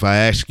head, if I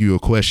ask you a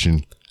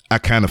question, I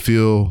kind of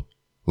feel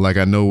like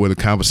I know where the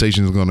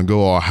conversation is going to go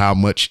or how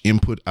much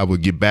input I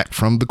would get back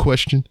from the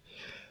question.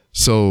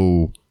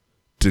 So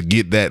to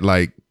get that,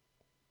 like,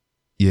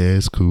 yeah,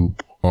 it's cool,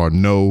 or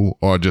no,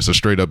 or just a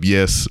straight up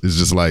yes, is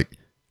just like,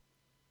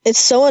 it's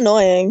so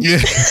annoying. Yeah.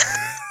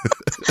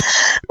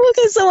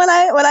 Okay, so when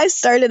I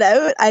started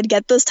out, I'd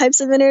get those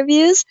types of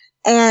interviews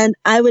and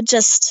I would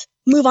just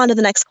move on to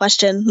the next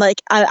question.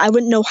 Like I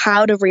wouldn't know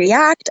how to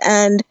react,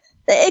 and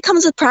it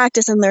comes with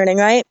practice and learning,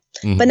 right?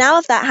 Mm-hmm. But now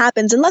if that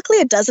happens, and luckily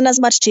it doesn't as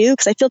much too,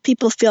 because I feel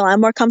people feel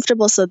I'm more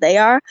comfortable, so they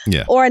are.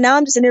 Yeah. Or now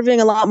I'm just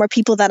interviewing a lot more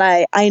people that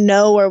I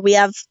know, or we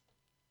have.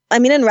 I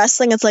mean, in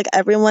wrestling, it's like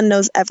everyone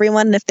knows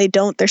everyone, and if they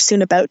don't, they're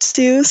soon about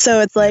to. So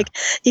it's like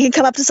you can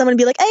come up to someone and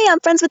be like, hey, I'm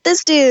friends with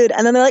this dude.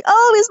 And then they're like,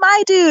 oh, he's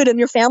my dude. And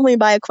you're family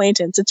by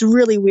acquaintance. It's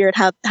really weird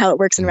how it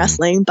works in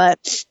wrestling.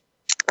 But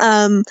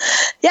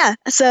yeah,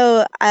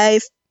 so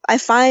I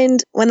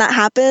find when that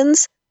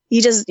happens,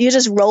 you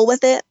just roll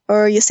with it,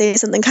 or you say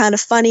something kind of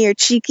funny or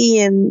cheeky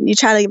and you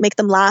try to make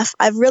them laugh.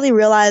 I've really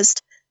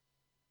realized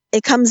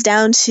it comes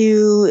down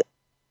to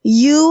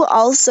you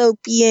also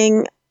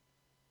being,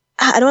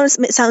 I don't want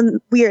to sound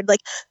weird,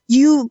 like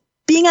you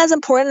being as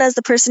important as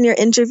the person you're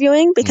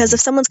interviewing, because if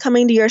someone's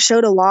coming to your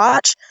show to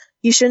watch,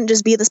 you shouldn't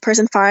just be this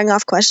person firing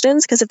off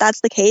questions, because if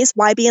that's the case,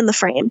 why be in the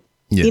frame?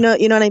 Yeah. You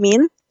know what I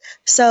mean?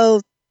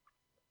 So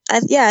I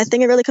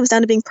think it really comes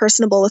down to being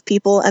personable with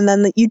people, and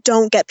then you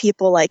don't get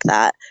people like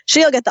that.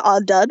 Sure, you'll get the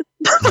odd dud.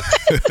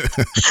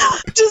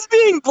 Just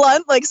being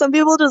blunt, like some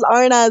people just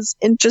aren't as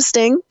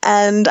interesting,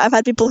 and I've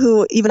had people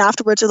who even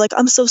afterwards are like,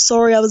 I'm so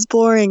sorry I was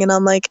boring, and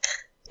I'm like,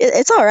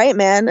 it's all right,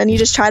 man. And you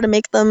just try to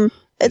make them,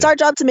 it's our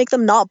job to make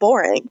them not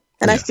boring.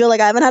 And I feel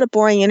like I haven't had a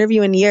boring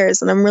interview in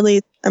years, and I'm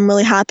really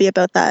happy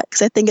about that,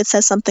 because I think it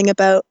says something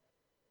about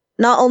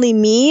not only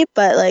me,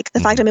 but like the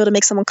fact I'm able to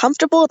make someone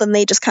comfortable, then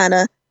they just kind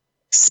of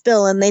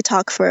spill and they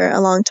talk for a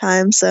long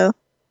time. So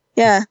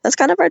yeah, that's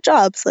kind of our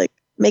jobs, like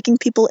making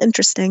people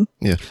interesting.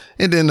 Yeah.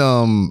 And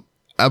then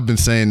I've been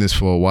saying this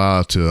for a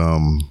while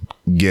to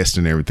guest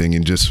and everything,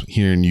 and just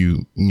hearing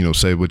you,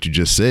 say what you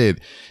just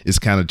said is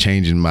kind of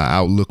changing my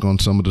outlook on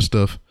some of the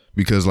stuff,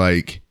 because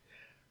like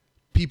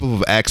people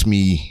have asked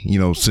me,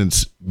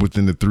 since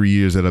within the 3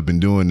 years that I've been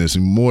doing this,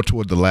 and more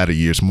toward the latter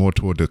years, more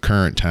toward the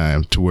current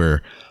time, to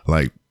where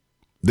like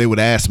they would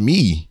ask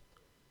me,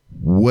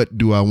 what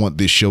do I want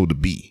this show to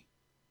be?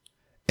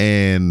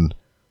 And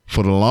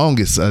for the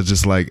longest, I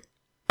just like,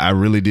 I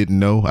really didn't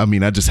know. I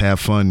mean, I just have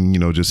fun,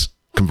 just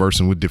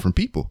conversing with different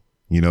people,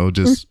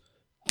 just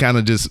kind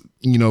of just,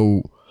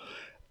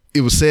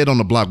 it was said on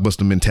the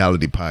Blockbuster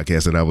Mentality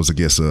podcast that I was a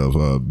guest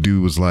of,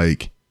 dude was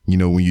like,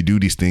 when you do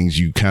these things,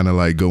 you kind of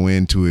like go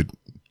into it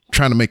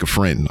trying to make a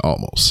friend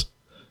almost,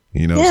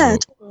 Yeah, so,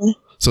 totally.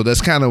 so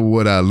that's kind of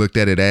what I looked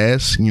at it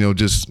as,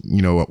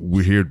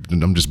 we're here,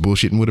 I'm just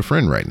bullshitting with a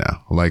friend right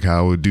now. Like how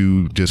I would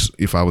do just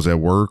if I was at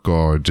work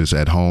or just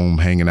at home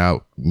hanging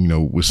out,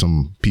 with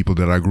some people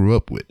that I grew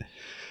up with.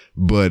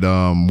 But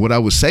what I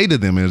would say to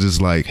them is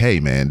just like, hey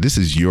man, this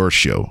is your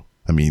show.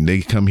 I mean,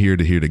 they come here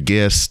to hear the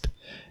guest,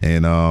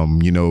 and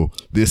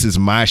this is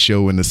my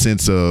show in the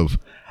sense of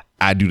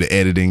I do the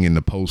editing and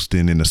the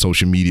posting and the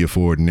social media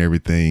for it and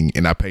everything,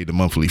 and I pay the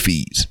monthly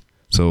fees.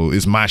 So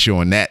it's my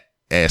show in that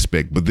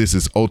aspect, but this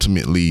is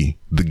ultimately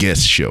the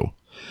guest show.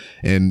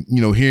 And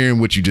hearing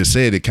what you just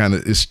said,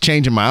 it's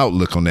changing my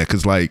outlook on that,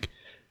 because like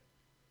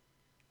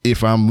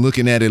if I'm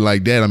looking at it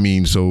like that, I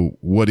mean, so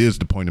what is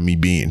the point of me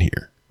being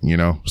here?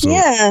 So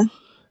Yeah.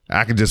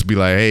 I could just be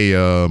like, hey,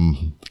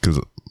 because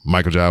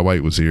Michael Jai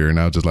White was here, and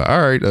I was just like, all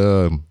right,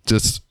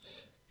 just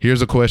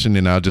here's a question,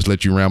 and I'll just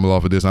let you ramble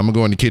off of this. I'm gonna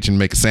go in the kitchen and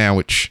make a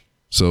sandwich,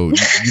 so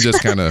you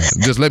just kind of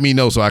just let me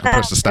know so I can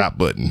press the stop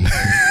button.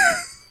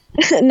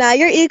 Now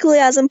you're equally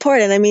as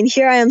important. I mean,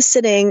 here I am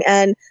sitting,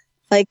 and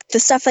like the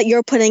stuff that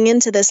you're putting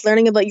into this,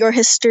 learning about your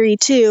history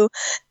too,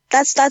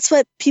 that's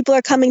what people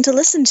are coming to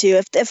listen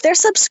to. If they're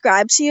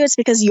subscribed to you, it's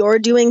because you're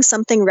doing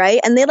something right,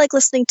 and they like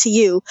listening to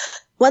you.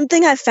 One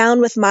thing I've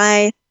found with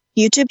my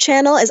YouTube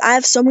channel is I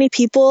have so many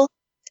people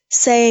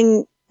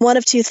saying one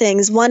of two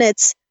things. One,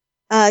 it's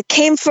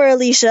came for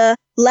Alicia,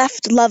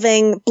 left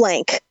loving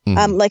blank,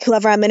 like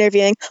whoever I'm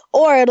interviewing,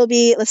 or it'll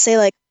be, let's say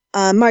like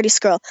Marty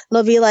Skrull.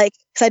 It'll be like,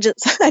 because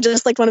I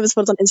just liked one of his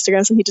photos on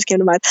Instagram, so he just came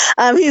to mind.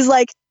 He's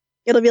like,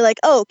 it'll be like,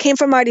 oh, came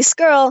from Marty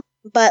Skrull,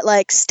 but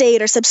like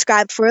stayed or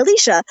subscribed for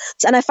Alicia.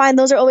 And I find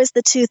those are always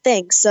the two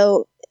things.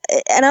 So,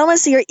 and I don't want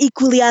to say you're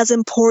equally as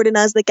important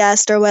as the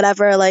guest or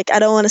whatever. Like, I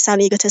don't want to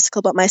sound egotistical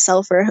about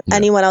myself or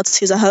anyone else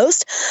who's a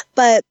host,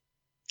 but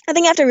I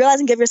think you have to realize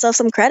and give yourself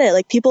some credit.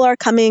 Like, people are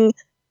coming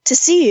to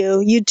see you.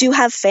 You do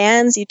have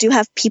fans. You do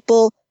have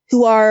people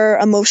who are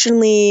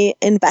emotionally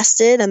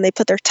invested, and they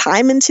put their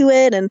time into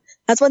it. And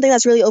that's one thing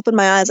that's really opened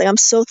my eyes. Like, I'm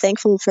so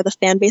thankful for the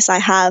fan base I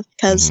have,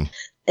 because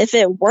if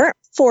it weren't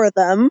for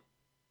them,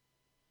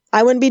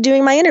 I wouldn't be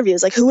doing my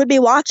interviews. Like, who would be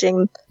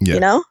watching?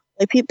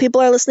 Like people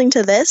are listening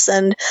to this,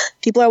 and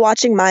people are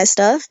watching my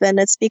stuff, and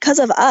it's because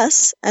of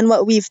us and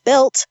what we've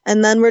built.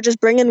 And then we're just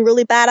bringing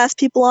really badass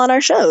people on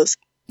our shows.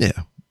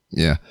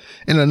 Yeah.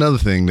 And another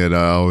thing that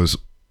I always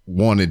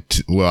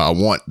I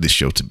want this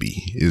show to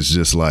be is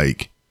just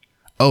like,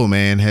 oh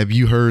man, have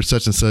you heard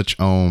such and such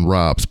on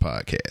Rob's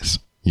podcast?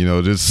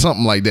 There's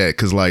something like that.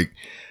 Cause like,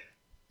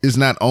 it's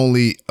not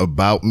only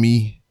about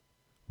me,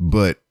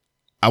 but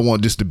I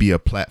want this to be a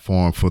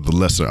platform for the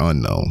lesser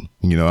unknown.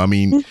 I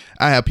mean,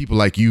 I have people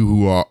like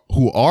you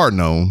who are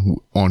known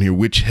on here,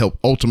 which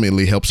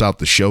ultimately helps out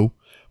the show.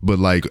 But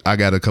like, I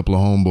got a couple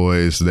of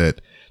homeboys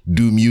that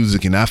do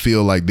music, and I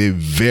feel like they're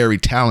very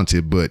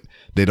talented, but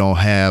they don't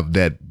have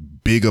that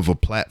big of a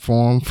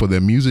platform for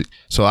their music.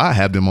 So I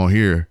have them on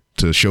here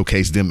to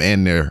showcase them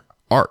and their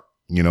art,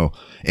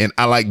 and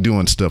I like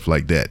doing stuff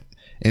like that.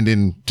 And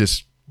then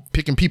just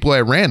picking people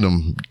at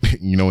random,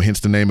 hence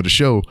the name of the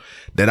show,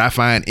 that I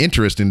find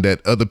interesting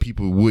that other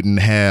people wouldn't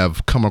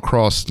have come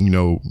across,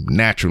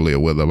 naturally or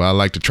whatever. I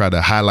like to try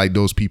to highlight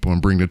those people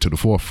and bring them to the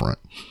forefront.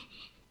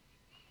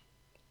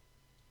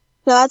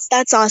 No,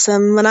 that's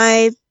awesome. When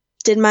I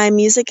did my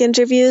music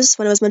interviews,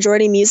 when it was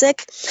majority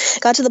music,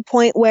 got to the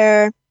point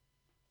where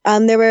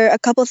there were a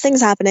couple of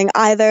things happening.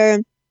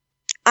 Either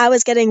I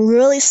was getting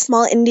really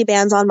small indie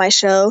bands on my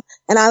show,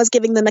 and I was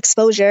giving them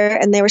exposure,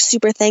 and they were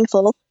super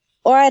thankful.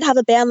 Or I'd have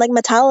a band like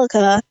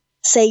Metallica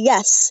say,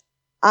 yes,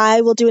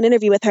 I will do an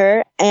interview with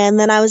her. And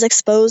then I was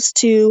exposed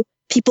to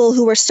people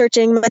who were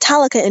searching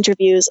Metallica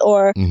interviews,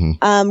 or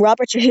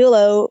Robert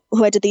Trujillo,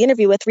 who I did the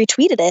interview with,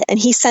 retweeted it, and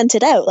he sent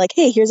it out like,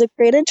 hey, here's a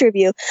great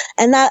interview.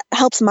 And that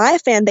helps my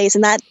fan base.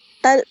 And that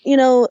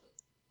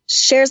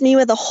shares me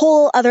with a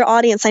whole other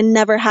audience I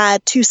never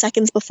had 2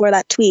 seconds before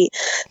that tweet.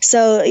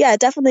 So yeah,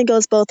 it definitely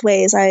goes both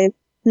ways. It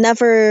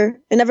never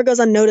goes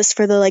unnoticed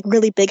for the like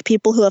really big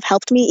people who have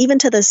helped me, even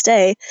to this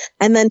day,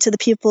 and then to the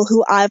people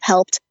who I've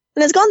helped.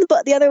 And it's gone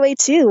the other way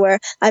too, where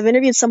I've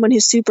interviewed someone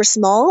who's super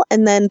small,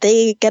 and then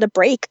they get a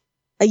break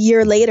a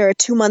year later,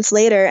 2 months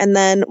later, and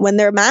then when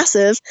they're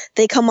massive,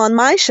 they come on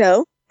my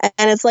show,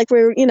 and it's like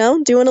we're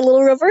doing a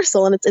little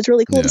reversal, and it's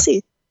really cool to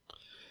see.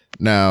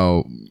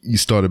 Now, you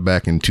started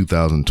back in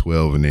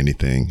 2012 and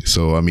anything,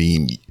 so I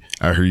mean,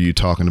 I hear you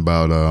talking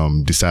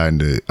about deciding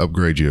to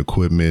upgrade your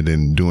equipment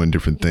and doing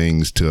different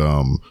things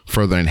to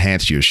further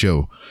enhance your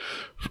show.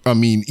 I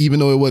mean, even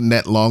though it wasn't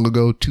that long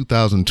ago,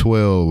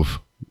 2012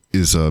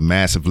 is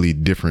massively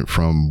different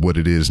from what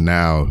it is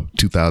now,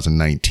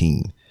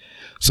 2019.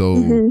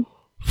 So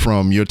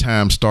from your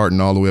time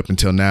starting all the way up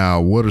until now,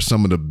 what are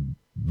some of the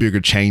bigger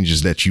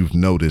changes that you've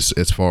noticed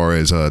as far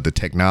as the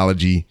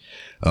technology,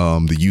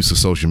 the use of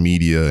social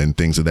media and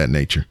things of that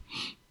nature?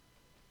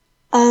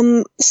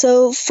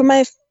 So for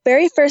my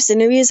very first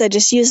interviews, I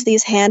just used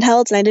these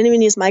handhelds and I didn't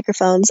even use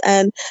microphones.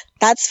 And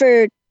that's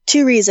for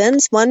two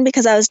reasons. One,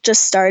 because I was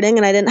just starting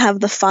and I didn't have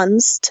the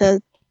funds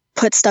to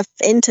put stuff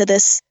into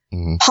this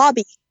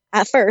hobby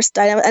at first.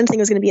 I didn't think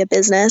it was going to be a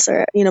business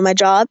or, my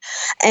job.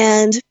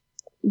 And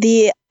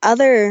the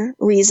other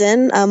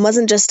reason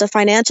wasn't just a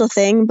financial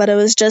thing, but it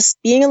was just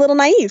being a little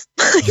naive.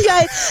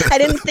 I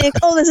didn't think,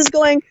 I'm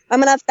going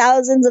to have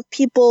thousands of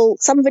people.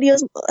 Some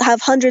videos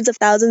have hundreds of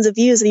thousands of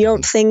views and you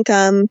don't think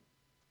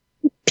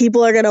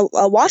people are going to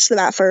watch them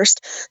at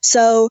first.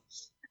 So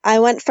I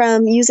went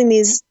from using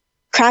these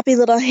crappy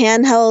little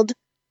handheld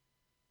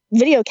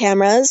video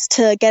cameras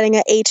to getting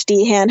an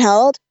HD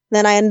handheld.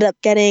 Then I ended up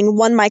getting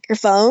one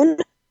microphone.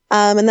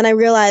 And then I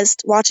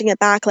realized watching it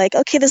back, like,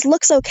 okay, this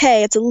looks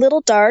okay. It's a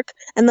little dark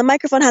and the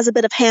microphone has a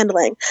bit of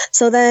handling.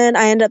 So then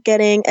I ended up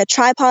getting a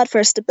tripod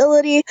for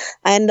stability.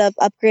 I ended up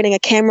upgrading a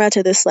camera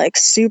to this like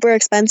super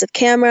expensive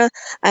camera.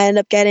 I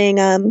ended up getting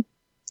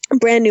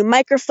brand new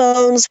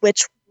microphones,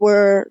 which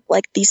were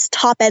like these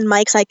top end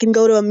mics. I can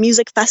go to a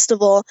music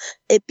festival,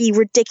 it'd be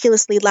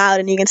ridiculously loud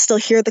and you can still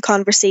hear the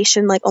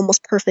conversation like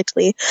almost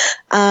perfectly.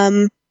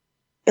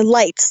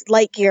 Lights,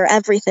 light gear,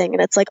 everything.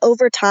 And it's like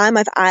over time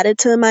I've added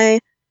to my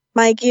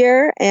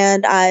gear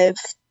and I've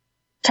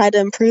tried to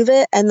improve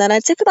it. And then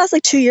I'd say for the last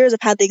like 2 years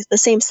I've had the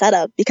same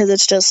setup because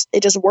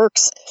it just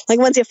works. Like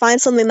once you find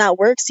something that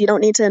works, you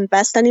don't need to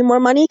invest any more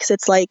money because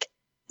it's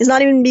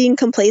not even being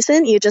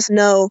complacent. You just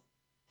know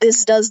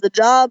this does the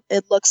job.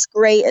 It looks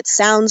great. It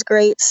sounds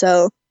great.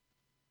 So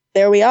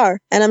there we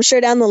are. And I'm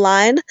sure down the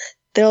line,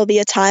 there will be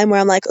a time where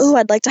I'm like, oh,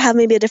 I'd like to have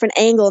maybe a different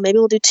angle. Maybe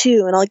we'll do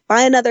two and I'll like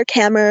buy another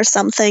camera or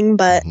something,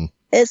 but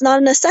it's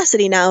not a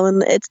necessity now.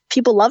 And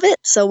people love it.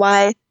 So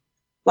why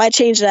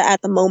change it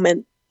at the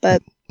moment?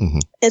 But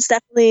it's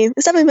definitely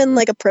been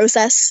like a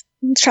process,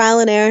 trial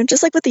and error,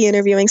 just like with the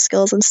interviewing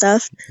skills and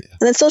stuff. Yeah.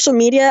 And then social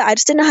media, I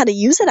just didn't know how to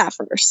use it at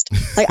first.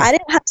 Like I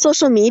didn't have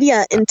social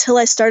media until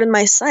I started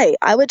my site.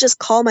 I would just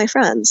call my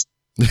friends.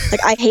 Like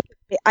I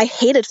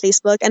hated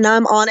Facebook, and now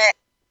I'm on it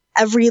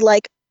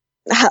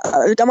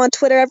I'm on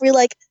Twitter every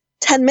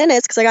 10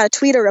 minutes because I got to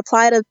tweet or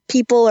reply to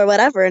people or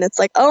whatever. And it's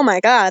like, oh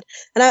my God.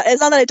 And it's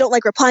not that I don't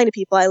like replying to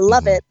people. I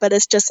love it, but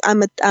it's just,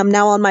 I'm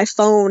now on my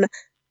phone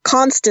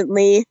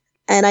constantly.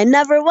 And I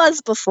never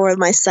was before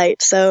my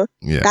site. So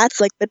that's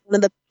like one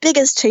of the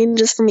biggest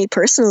changes for me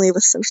personally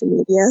with social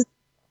media.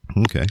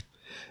 Okay.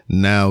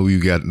 Now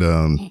we've got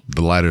the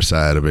lighter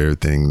side of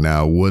everything.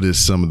 Now, what is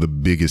some of the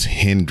biggest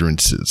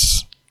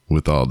hindrances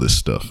with all this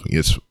stuff?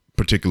 It's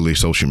particularly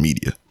social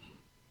media.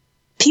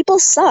 People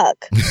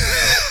suck.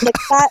 Like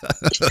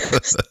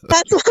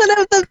that's one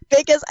of the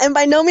biggest, and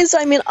by no means do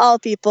I mean all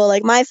people.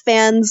 Like my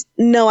fans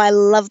know I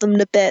love them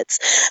to bits,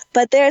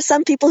 but there are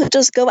some people who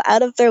just go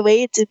out of their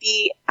way to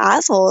be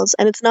assholes,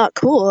 and it's not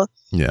cool.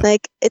 Yeah.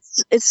 Like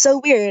it's so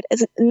weird.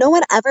 No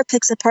one ever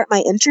picks apart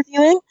my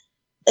interviewing.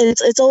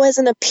 It's always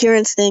an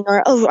appearance thing,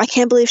 or oh, I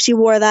can't believe she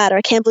wore that, or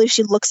I can't believe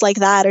she looks like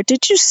that, or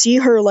did you see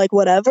her like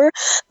whatever?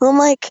 And I'm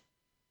like,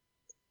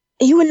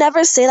 you would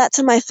never say that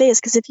to my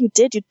face, because if you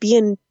did, you'd be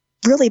in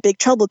really big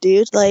trouble,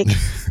 dude. Like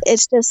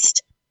it's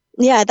just,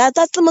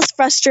 that's the most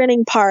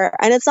frustrating part.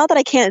 And it's not that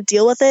I can't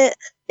deal with it.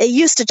 It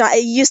used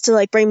to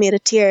like bring me to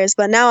tears,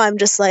 but now I'm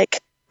just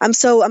like, I'm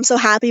so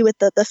happy with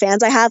the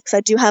fans I have, because I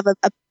do have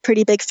a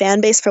pretty big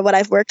fan base for what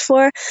I've worked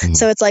for.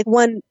 So it's like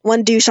one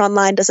douche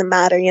online doesn't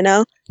matter, you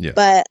know? Yeah.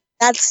 But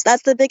that's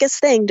the biggest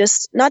thing.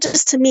 Just not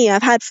just to me.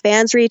 I've had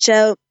fans reach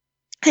out,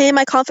 hey,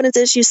 my confidence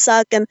issues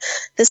suck, and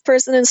this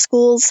person in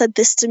school said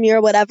this to me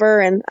or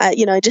whatever, and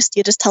you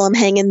just tell them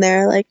hang in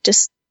there, like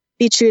just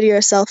be true to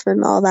yourself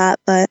and all that.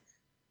 But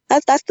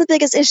that's the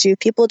biggest issue.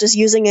 People just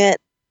using it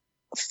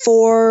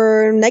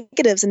for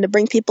negatives and to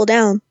bring people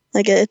down.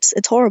 Like it's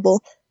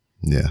horrible.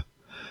 Yeah.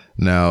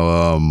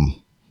 Now,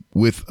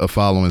 with a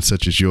following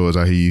such as yours,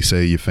 I hear you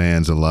say your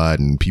fans a lot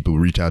and people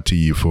reach out to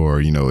you for,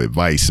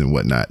 advice and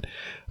whatnot.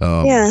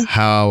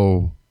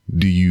 How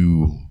do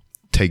you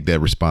take that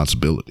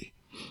responsibility?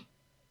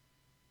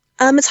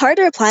 It's hard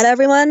to reply to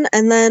everyone.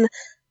 And then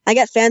I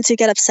get fans who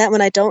get upset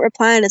when I don't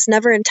reply, and it's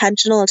never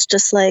intentional. It's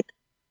just like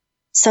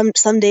some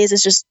days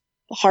it's just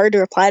hard to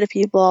reply to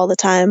people all the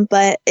time,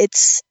 but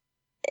it's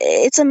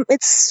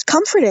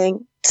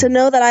comforting to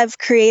know that I've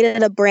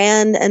created a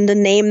brand and a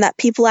name that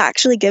people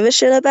actually give a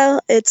shit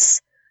about.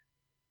 It's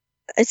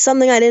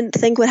something I didn't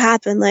think would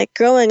happen. Like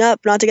growing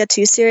up, not to get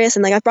too serious,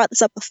 and like I've brought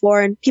this up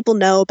before and people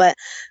know, but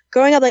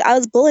growing up, like I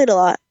was bullied a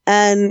lot,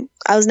 and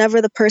I was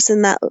never the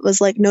person that was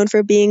like known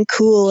for being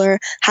cool or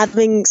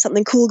having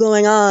something cool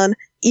going on,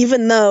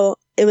 even though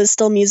it was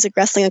still music,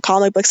 wrestling, and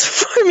comic books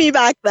for me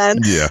back then.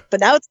 Yeah. But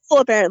now it's cool,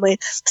 apparently.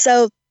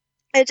 So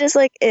it just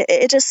like,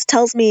 it just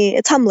tells me,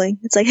 it's humbling.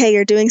 It's like, hey,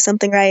 you're doing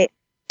something right.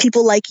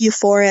 People like you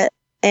for it.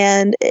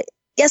 And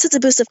yes, it's a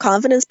boost of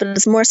confidence, but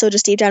it's more so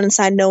just deep down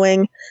inside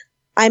knowing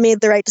I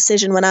made the right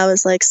decision when I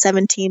was like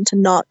 17 to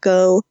not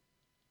go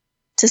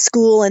to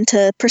school and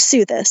to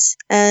pursue this.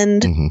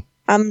 And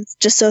I'm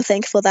just so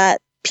thankful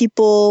that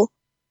people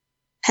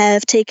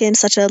have taken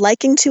such a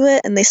liking to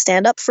it and they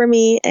stand up for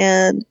me.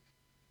 And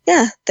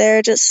yeah,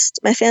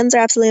 my fans are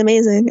absolutely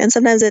amazing. And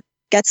sometimes it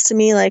gets to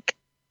me, like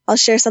I'll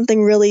share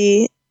something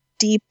really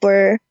deep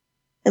or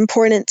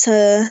important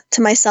to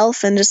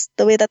myself, and just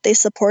the way that they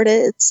support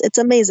it, it's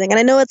amazing. And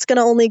I know it's going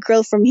to only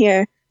grow from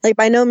here. Like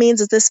by no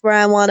means is this where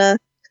I want to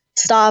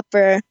stop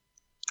or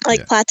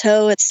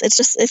plateau. It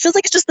feels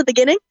like it's just the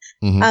beginning,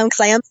 because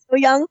I am so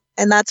young,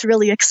 and that's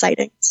really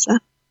exciting. So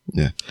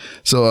yeah.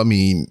 So I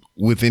mean,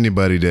 with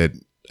anybody that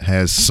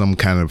has some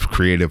kind of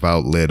creative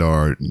outlet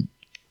or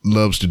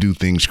loves to do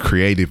things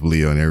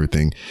creatively and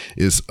everything,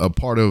 is a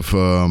part of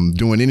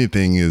doing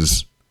anything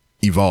is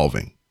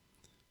evolving.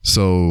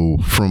 So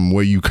from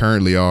where you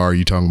currently are,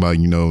 you're talking about,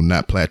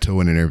 not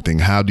plateauing and everything.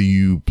 How do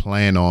you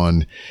plan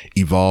on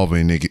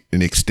evolving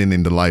and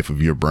extending the life of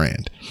your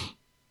brand?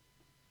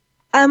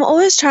 I'm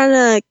always trying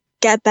to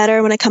get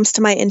better when it comes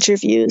to my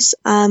interviews.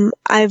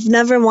 I've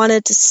never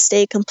wanted to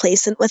stay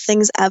complacent with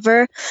things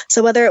ever.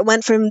 So whether it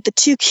went from the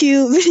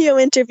 2Q video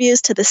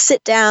interviews to the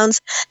sit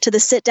downs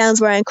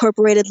where I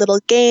incorporated little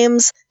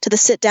games, to the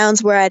sit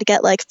downs where I'd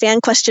get like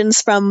fan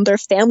questions from their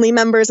family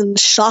members and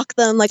shock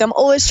them. Like I'm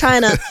always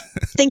trying to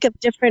think of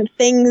different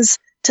things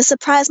to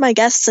surprise my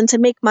guests and to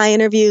make my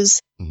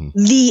interviews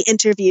the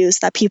interviews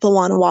that people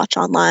want to watch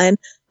online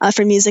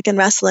for music and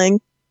wrestling.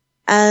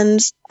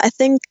 And I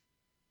think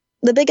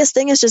the biggest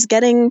thing is just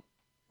getting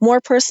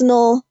more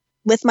personal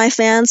with my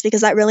fans,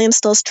 because that really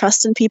instills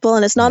trust in people.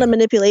 And it's not a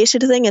manipulation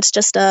thing. It's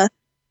just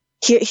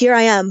here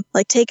I am,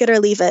 like take it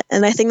or leave it.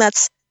 And I think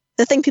that's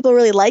the thing people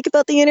really like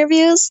about the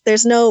interviews.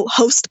 There's no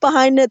host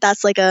behind it.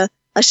 That's like a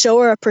show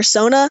or a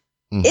persona.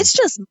 It's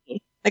just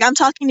me. Like I'm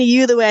talking to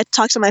you the way I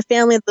talk to my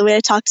family, the way I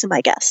talk to my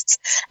guests.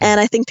 And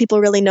I think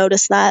people really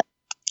notice that.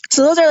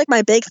 So those are like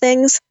my big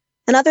things.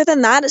 And other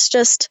than that, it's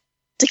just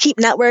to keep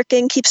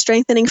networking, keep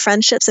strengthening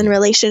friendships and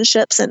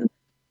relationships, and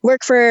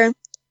work for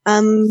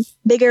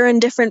bigger and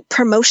different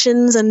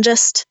promotions, and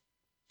just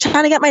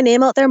trying to get my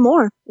name out there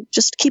more.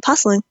 Just keep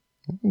hustling.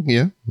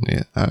 Yeah,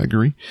 I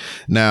agree.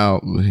 Now,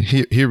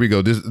 here we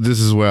go. This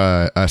is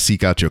where I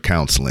seek out your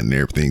counseling and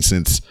everything.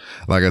 Since,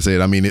 like I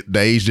said, I mean, the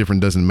age difference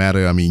doesn't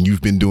matter. I mean,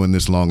 you've been doing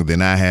this longer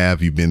than I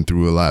have. You've been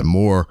through a lot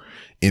more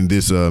in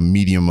this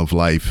medium of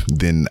life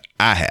than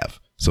I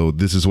have. So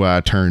this is why I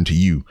turn to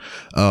you.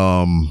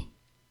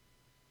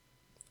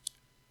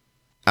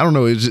 I don't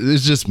know.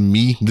 It's just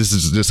me. This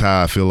is just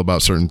how I feel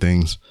about certain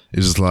things.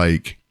 It's just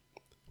like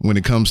when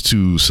it comes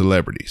to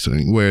celebrities,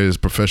 whether it's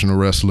professional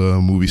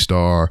wrestler, movie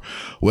star,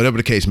 whatever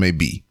the case may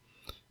be.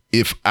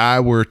 If I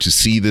were to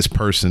see this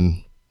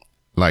person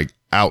like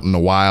out in the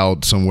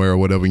wild somewhere or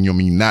whatever,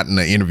 not in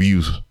the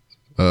interview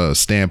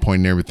standpoint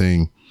and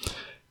everything,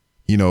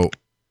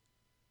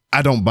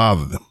 I don't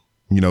bother them.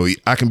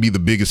 I can be the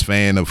biggest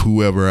fan of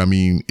whoever. I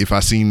mean, if I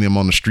seen them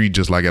on the street,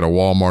 just like at a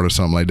Walmart or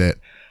something like that,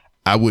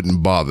 I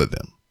wouldn't bother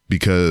them,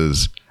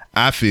 because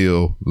I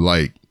feel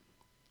like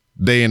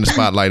they in the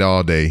spotlight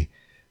all day.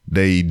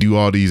 They do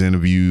all these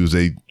interviews,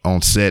 they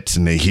on sets,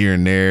 and they here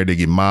and there, they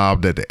get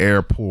mobbed at the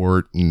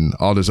airport and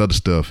all this other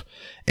stuff.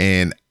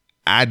 And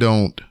I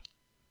don't,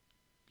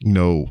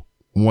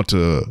 want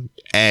to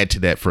add to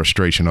that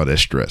frustration or that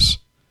stress.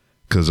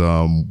 Cause,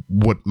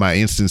 what my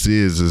instance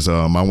is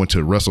I went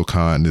to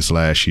WrestleCon this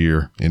last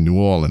year in New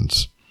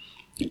Orleans,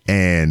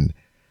 and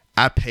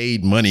I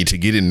paid money to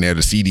get in there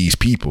to see these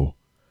people.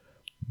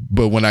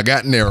 But when I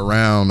got in there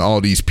around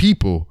all these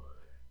people,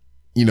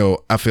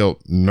 I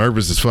felt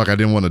nervous as fuck. I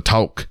didn't want to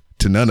talk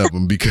to none of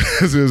them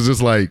because it was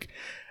just like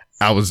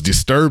I was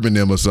disturbing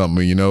them or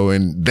something,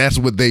 and that's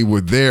what they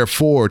were there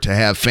for, to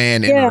have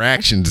fan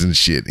interactions and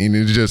shit. And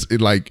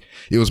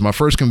it was my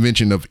first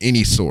convention of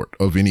any sort,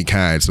 of any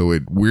kind. So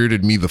it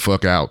weirded me the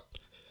fuck out.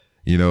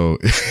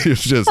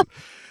 It's just,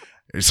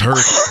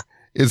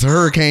 it's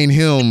Hurricane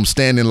Him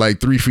standing like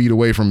 3 feet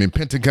away from him.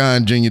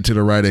 Pentagon Jr. to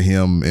the right of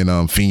him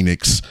in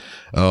Phoenix.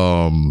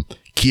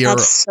 Kiara,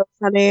 that's so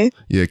funny.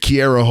 Yeah,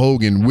 Kiara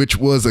Hogan, which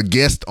was a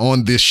guest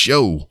on this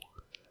show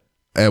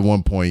at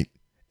one point,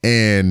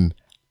 and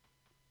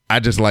I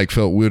just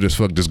felt weird as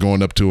fuck just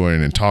going up to her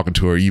and talking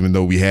to her, even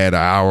though we had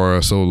an hour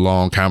or so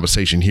long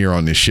conversation here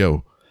on this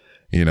show,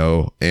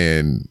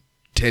 and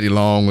Teddy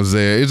Long was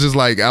there. It's just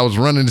like I was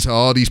running into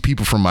all these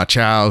people from my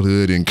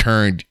childhood and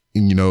current,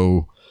 and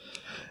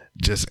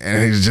it just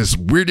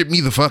weirded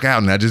me the fuck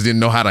out, and I just didn't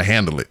know how to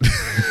handle it.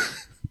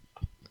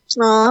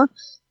 Aw.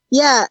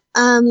 Yeah.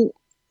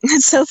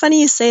 It's so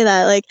funny you say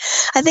that. Like,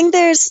 I think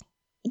there's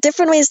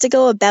different ways to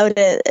go about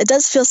it. It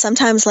does feel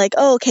sometimes like,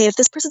 oh, okay, if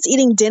this person's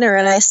eating dinner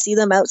and I see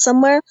them out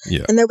somewhere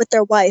and they're with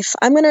their wife,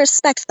 I'm going to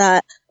respect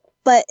that.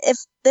 But if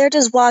they're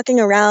just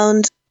walking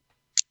around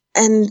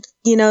and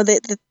you know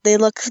they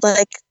look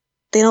like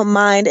they don't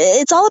mind.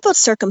 It's all about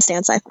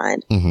circumstance, I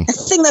find. Mm-hmm. I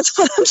think that's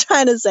what I'm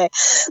trying to say.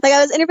 Like,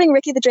 I was interviewing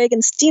Ricky the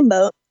Dragon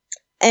Steamboat,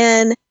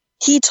 and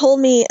he told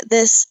me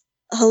this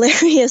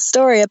hilarious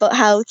story about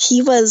how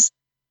he was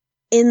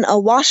in a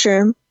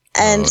washroom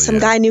and some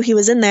guy knew he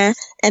was in there,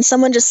 and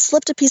someone just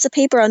slipped a piece of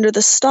paper under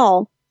the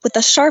stall with a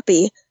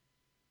Sharpie,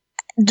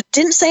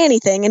 didn't say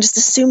anything, and just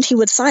assumed he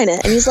would sign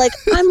it. And he's like,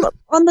 I'm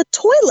on the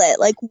toilet.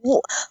 Like,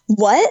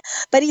 what?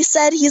 But he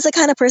said he's the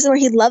kind of person where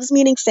he loves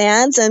meeting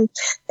fans, and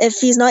if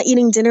he's not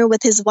eating dinner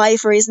with his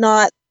wife, or he's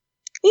not,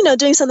 you know,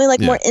 doing something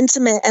like more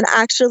intimate and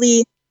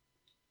actually,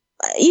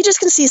 you just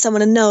can see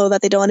someone and know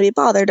that they don't want to be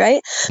bothered,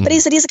 right? Mm-hmm. But he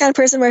said he's the kind of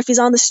person where if he's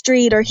on the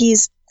street or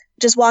he's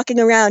just walking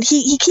around,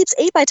 he keeps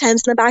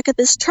 8x10s in the back of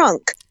his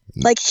trunk.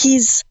 Mm-hmm. Like,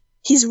 he's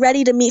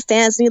ready to meet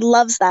fans, and he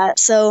loves that.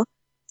 So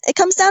it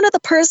comes down to the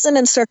person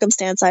and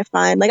circumstance, I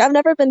find. Like, I've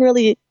never been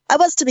really, I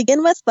was to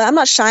begin with, but I'm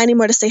not shy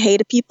anymore to say hey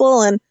to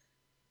people. And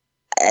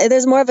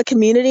there's more of a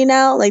community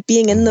now. Like,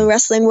 being in the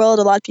wrestling world,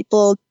 a lot of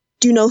people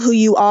do know who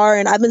you are.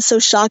 And I've been so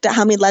shocked at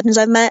how many legends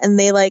I've met. And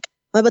they like,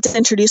 I'm about to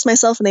introduce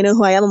myself and they know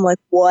who I am. I'm like,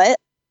 what?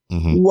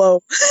 Mm-hmm.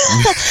 Whoa.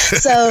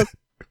 So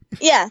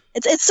yeah,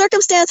 it's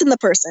circumstance and the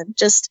person.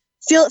 Just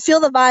feel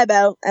the vibe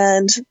out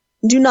and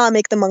do not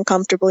make them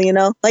uncomfortable, you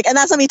know? Like, and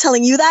that's not me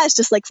telling you that. It's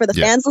just like for the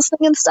fans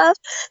listening and stuff,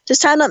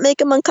 just try not make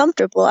them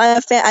uncomfortable.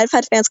 I've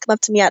had fans come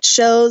up to me at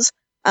shows,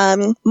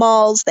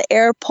 malls, the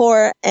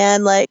airport,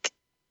 and like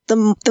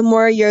the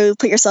more you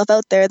put yourself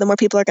out there, the more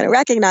people are going to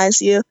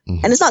recognize you.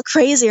 Mm-hmm. And it's not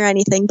crazy or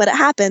anything, but it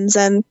happens.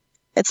 And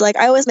it's like,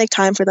 I always make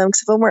time for them,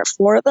 because if it weren't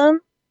for them,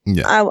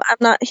 I'm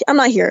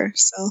not here.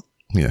 So.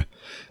 Yeah.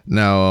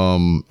 Now,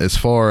 as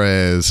far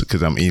as,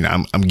 because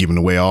I'm giving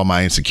away all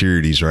my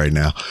insecurities right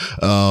now.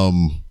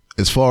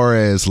 As far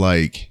as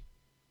like,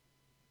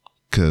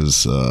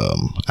 because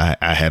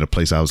I had a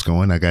place I was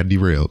going, I got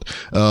derailed.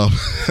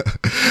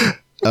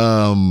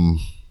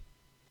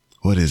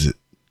 What is it?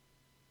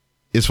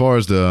 As far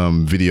as the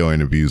video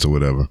interviews or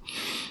whatever,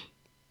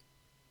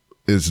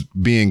 is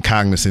being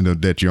cognizant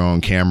of that you're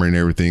on camera and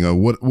everything.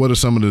 What are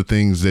some of the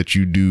things that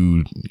you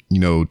do, you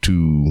know,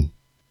 to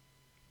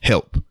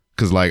help?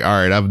 Because like, all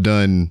right, I've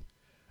done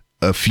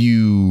a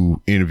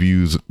few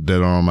interviews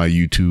that are on my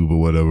YouTube or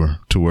whatever,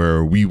 to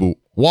where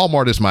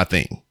Walmart is my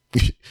thing.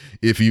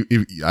 If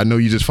I know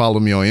you just follow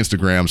me on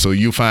Instagram, so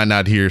you'll find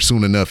out here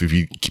soon enough if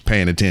you keep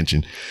paying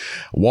attention.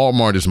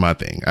 Walmart is my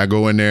thing. I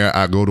go in there,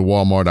 I go to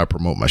Walmart, I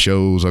promote my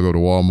shows. I go to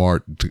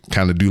Walmart to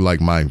kind of do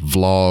like my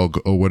vlog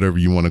or whatever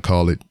you want to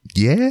call it.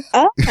 Yeah.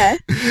 Okay.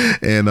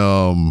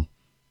 And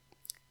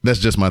that's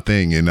just my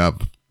thing. And I've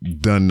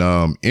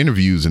done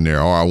interviews in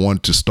there, or I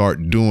want to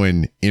start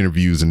doing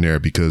interviews in there,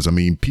 because I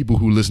mean, people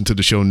who listen to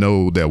the show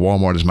know that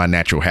Walmart is my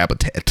natural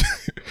habitat.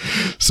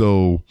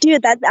 So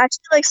dude, that's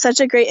actually like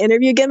such a great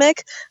interview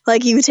gimmick.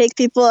 Like, you take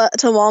people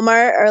to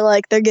Walmart, or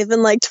like they're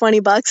given like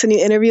 $20 and you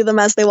interview them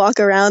as they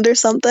walk around or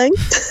something.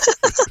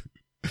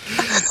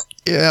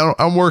 Yeah,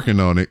 I'm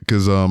working on it,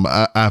 because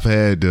I've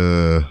had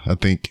I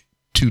think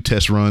 2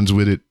 test runs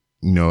with it,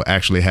 you know,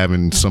 actually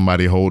having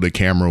somebody hold a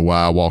camera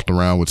while I walked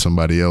around with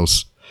somebody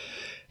else.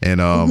 And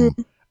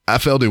I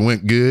felt it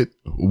went good.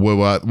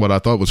 What I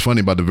thought was funny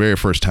about the very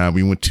first time,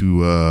 we went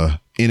to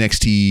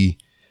NXT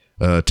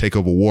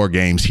Takeover War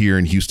Games here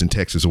in Houston,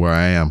 Texas, where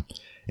I am.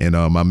 And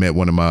I met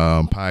one of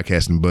my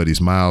podcasting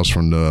buddies, Miles,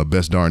 from the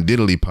Best Darn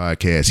Diddly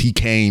podcast. He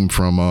came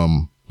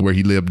from where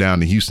he lived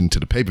down in Houston to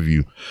the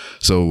pay-per-view.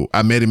 So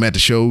I met him at the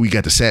show. We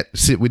got to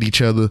sit with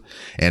each other.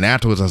 And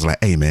afterwards, I was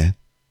like, hey, man,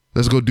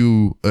 let's go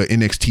do a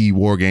NXT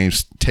War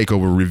Games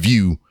Takeover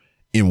review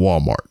in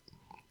Walmart.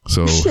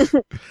 So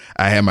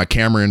I had my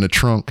camera in the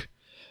trunk,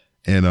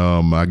 and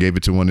I gave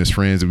it to one of his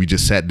friends, and we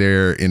just sat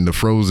there in the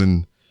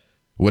frozen,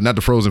 well, not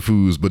the frozen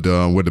foods, but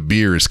where the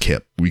beer is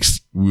kept. We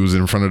was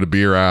in front of the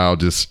beer aisle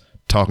just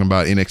talking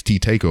about NXT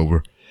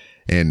TakeOver,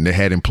 and they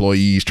had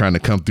employees trying to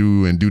come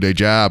through and do their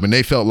job, and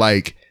they felt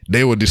like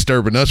they were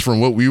disturbing us from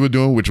what we were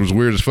doing, which was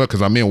weird as fuck,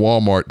 because I'm in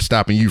Walmart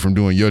stopping you from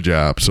doing your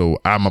job. So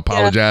I'm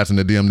apologizing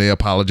to them, they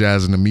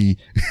apologizing to me.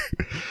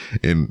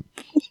 And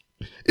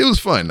it was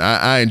fun.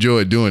 I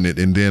enjoyed doing it.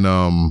 And then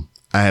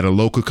I had a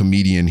local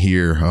comedian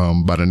here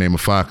by the name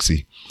of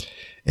Foxy.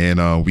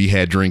 And we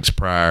had drinks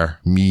prior,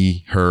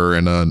 me, her,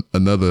 and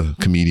another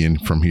comedian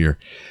from here.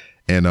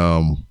 And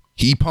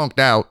he punked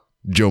out,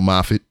 Joe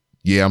Moffitt.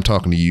 Yeah, I'm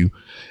talking to you.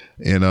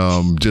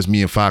 And just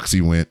me and Foxy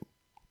went.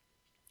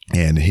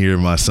 And here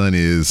my son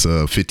is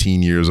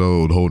 15 years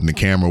old, holding the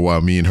camera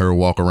while me and her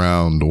walk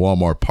around the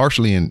Walmart,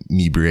 partially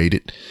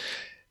inebriated.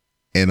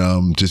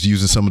 And just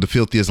using some of the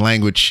filthiest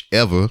language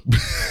ever.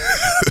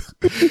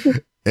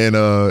 And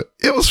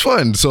it was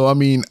fun. So I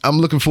mean, I'm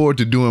looking forward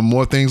to doing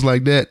more things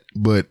like that,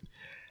 but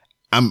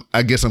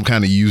I guess I'm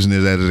kind of using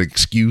it as an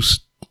excuse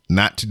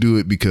not to do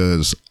it,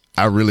 because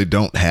I really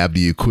don't have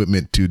the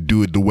equipment to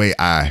do it the way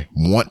I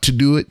want to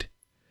do it.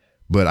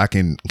 But I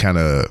can kind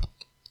of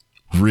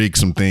rig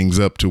some things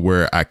up to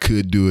where I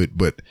could do it,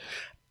 but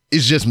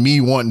it's just me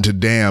wanting to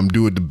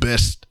do it the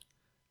best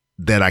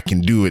that I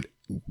can do it,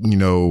 you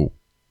know.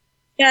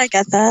 Yeah, I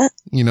get that.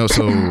 You know,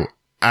 so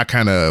I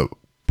kind of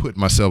put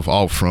myself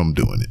off from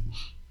doing it.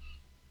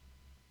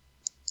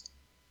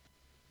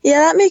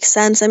 Yeah, that makes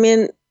sense. I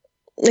mean,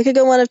 it could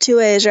go one of two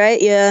ways,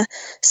 right? You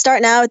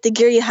start now with the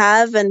gear you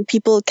have and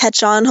people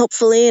catch on,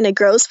 hopefully, and it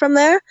grows from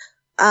there.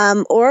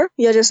 Or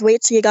you just wait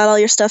till you got all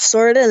your stuff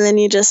sorted and then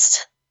you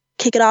just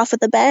kick it off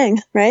with a bang,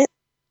 right?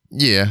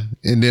 Yeah.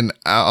 And then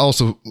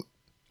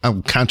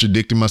I'm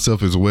contradicting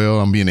myself as well.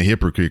 I'm being a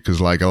hypocrite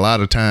because, like, a lot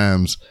of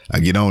times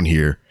I get on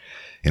here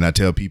and I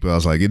tell people, I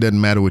was like, it doesn't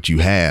matter what you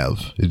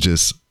have. It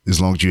just, as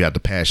long as you have the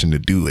passion to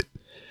do it.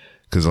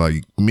 Because,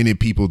 like, many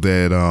people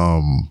that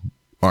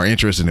are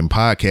interested in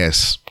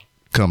podcasts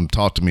come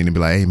talk to me and be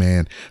like, hey,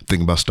 man, I'm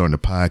thinking about starting a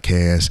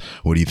podcast.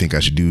 What do you think I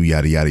should do?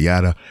 Yada, yada,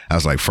 yada. I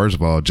was like, first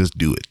of all, just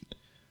do it.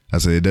 I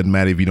said, it doesn't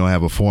matter if you don't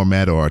have a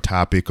format or a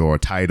topic or a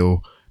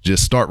title.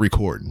 Just start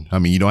recording. I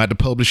mean, you don't have to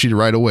publish it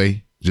right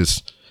away.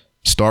 Just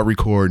start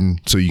recording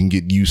so you can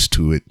get used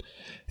to it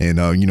and,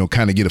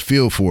 kind of get a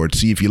feel for it,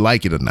 see if you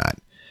like it or not.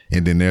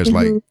 And then there's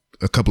like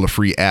a couple of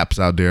free apps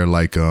out there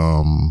like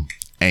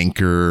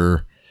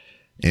Anchor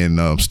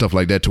and stuff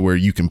like that to where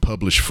you can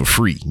publish for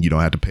free. You don't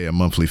have to pay a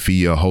monthly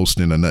fee or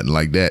hosting or nothing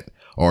like that.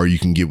 Or you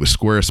can get with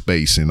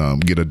Squarespace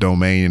and get a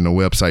domain and a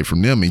website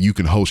from them, and you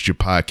can host your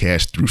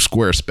podcast through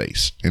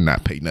Squarespace and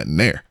not pay nothing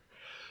there.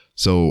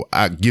 So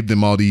I give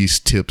them all these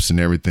tips and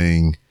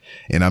everything,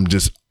 and I'm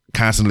just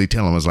constantly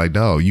telling them, I was like,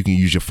 dog, you can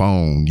use your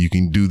phone. You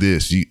can do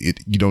this. You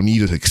don't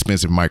need an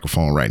expensive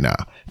microphone right now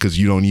because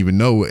you don't even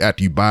know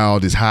after you buy all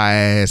this high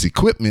ass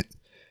equipment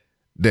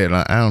that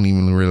I don't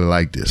even really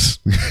like this,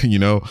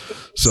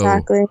 So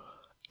exactly.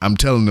 I'm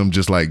telling them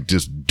just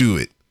do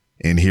it.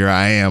 And here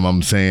I am.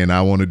 I'm saying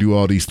I want to do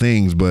all these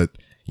things, but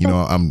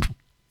I'm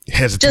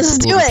hesitant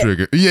to pull the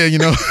trigger.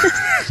 Yeah,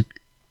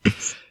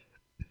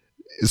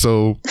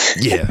 So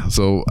yeah,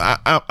 so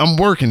I'm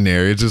working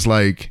there. It's just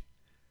like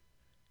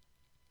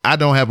I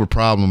don't have a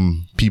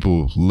problem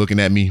people looking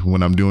at me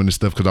when I'm doing this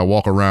stuff because I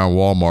walk around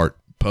Walmart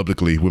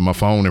publicly with my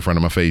phone in front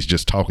of my face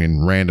just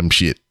talking random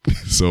shit.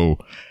 So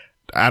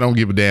I don't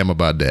give a damn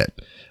about that.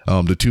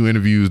 The 2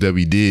 interviews that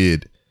we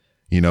did,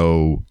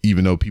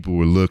 even though people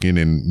were looking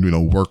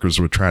and, workers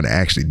were trying to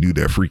actually do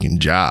their freaking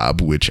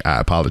job, which I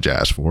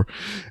apologize for.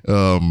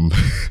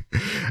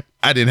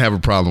 I didn't have a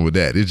problem with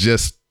that. It's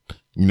just,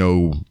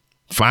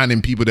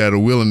 finding people that are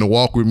willing to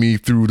walk with me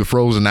through the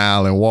frozen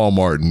aisle in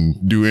Walmart and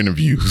do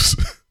interviews.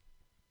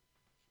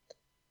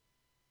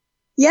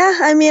 Yeah,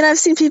 I mean, I've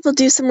seen people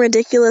do some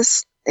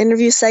ridiculous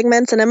interview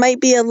segments, and it might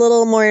be a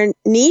little more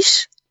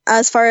niche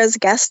as far as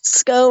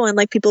guests go and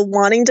like people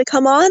wanting to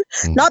come on,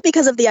 not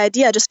because of the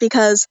idea, just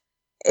because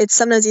it's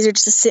sometimes easier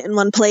just to sit in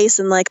one place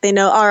and like they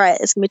know, all right,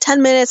 it's gonna be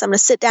 10 minutes. I'm gonna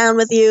sit down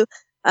with you,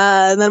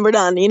 and then we're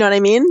done. You know what I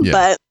mean? Yeah.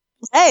 But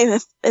hey,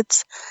 if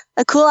it's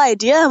a cool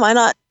idea, why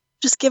not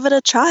just give it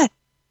a try?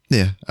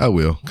 Yeah, I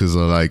will. Cause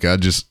I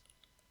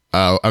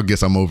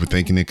guess I'm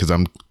overthinking it because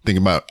I'm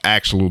thinking about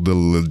the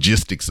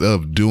logistics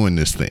of doing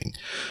this thing.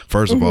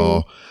 First of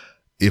all,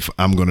 if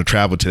I'm going to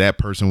travel to that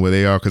person where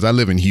they are, because I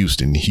live in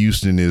Houston.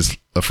 Houston is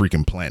a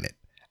freaking planet.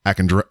 I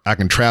can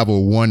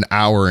travel 1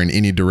 hour in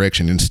any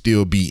direction and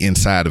still be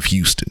inside of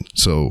Houston.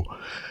 So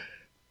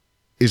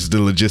it's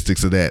the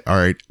logistics of that. All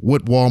right,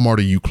 what Walmart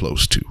are you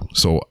close to?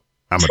 So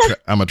I'm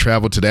gonna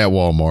travel to that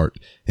Walmart,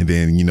 and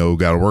then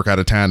got to work out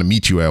a time to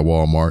meet you at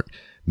Walmart.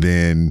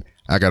 Then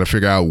I got to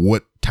figure out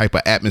what type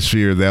of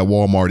atmosphere that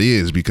Walmart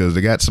is, because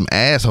they got some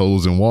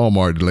assholes in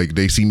Walmart. Like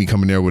they see me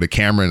coming there with a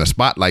camera and a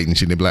spotlight and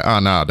shit. They be like, oh,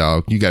 nah,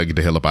 dog, you got to get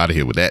the hell up out of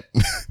here with that.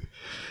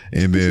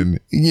 And then,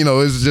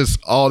 it's just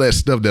all that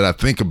stuff that I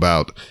think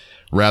about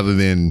rather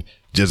than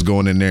just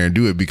going in there and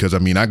do it. Because I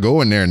mean, I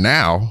go in there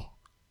now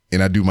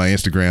and I do my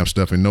Instagram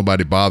stuff and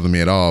nobody bothers me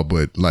at all.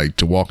 But like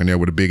to walk in there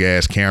with a big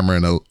ass camera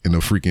and a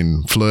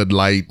freaking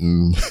floodlight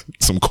and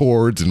some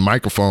cords and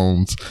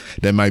microphones,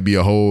 that might be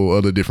a whole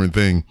other different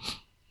thing.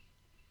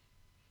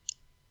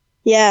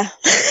 Yeah,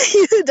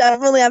 you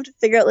definitely have to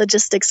figure out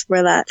logistics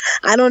for that.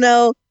 I don't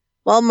know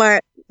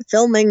Walmart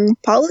filming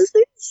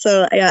policy,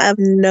 so I have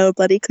no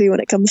bloody clue when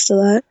it comes to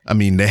that. I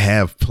mean, they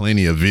have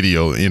plenty of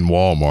video in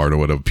Walmart or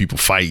whatever, people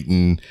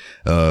fighting.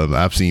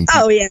 I've seen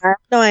people,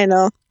 I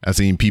know. I've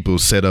seen people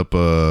set up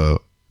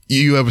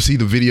you ever see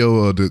the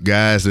video of the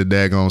guys that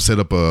daggone set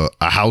up a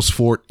house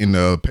fort in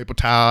the paper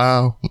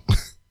towel aisle?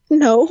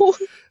 No.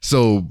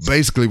 So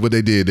basically what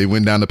they did, they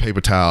went down the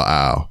paper towel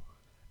aisle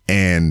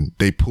and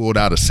they pulled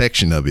out a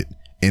section of it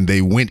and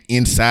they went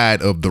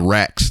inside of the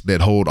racks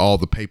that hold all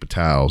the paper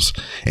towels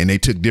and they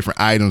took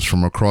different items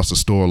from across the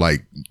store,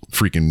 like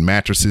freaking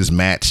mattresses,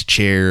 mats,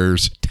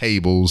 chairs,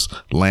 tables,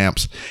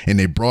 lamps, and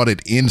they brought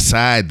it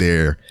inside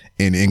there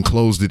and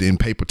enclosed it in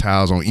paper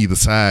towels on either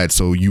side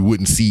so you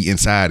wouldn't see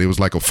inside. It was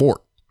like a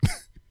fort.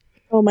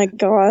 Oh my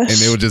gosh. And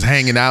they were just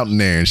hanging out in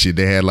there and shit.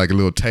 They had like a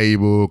little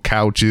table,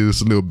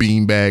 couches, little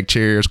beanbag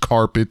chairs,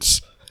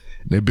 carpets.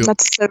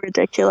 That's so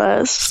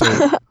ridiculous.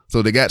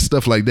 So they got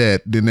stuff like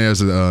that. Then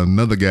there's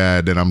another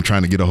guy that I'm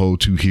trying to get a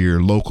hold to here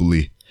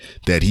locally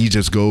that he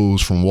just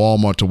goes from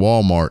Walmart to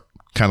Walmart,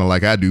 kind of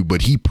like I do,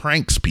 but he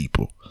pranks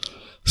people.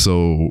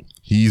 So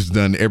He's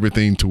done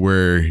everything to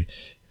where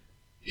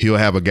he'll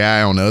have a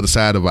guy on the other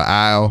side of an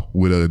aisle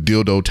with a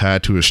dildo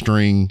tied to a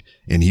string,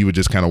 and he would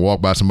just kind of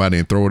walk by somebody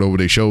and throw it over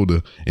their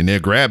shoulder, and they'll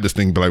grab this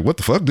thing and be like, what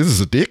the fuck? This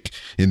is a dick?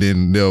 And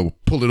then they'll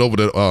pull it over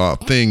the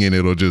thing, and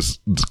it'll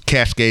just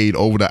cascade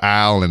over the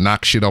aisle and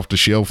knock shit off the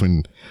shelf,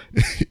 and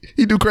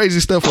he do crazy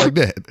stuff like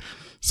that.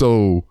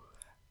 So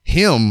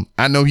him,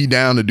 I know he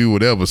down to do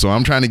whatever, so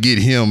I'm trying to get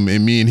him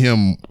and me and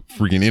him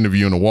freaking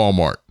interviewing a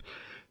Walmart.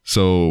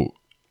 So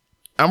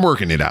I'm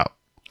working it out.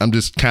 I'm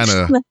just kind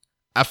of...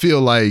 I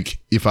feel like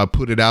if I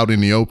put it out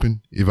in the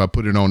open, if I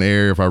put it on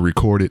air, if I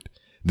record it,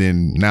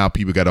 then now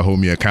people got to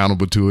hold me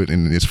accountable to it,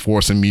 and it's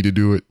forcing me to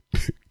do it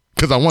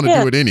because I want to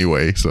do it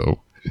anyway.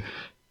 So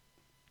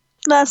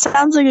that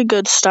sounds like a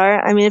good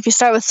start. I mean, if you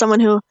start with someone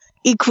who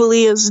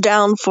equally is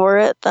down for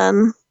it,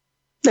 then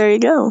there you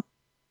go.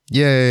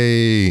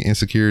 Yay,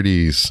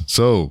 insecurities.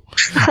 So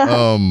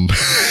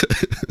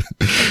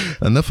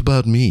enough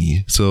about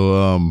me.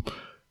 So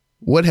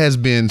what has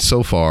been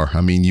so far?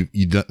 I mean,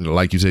 you done,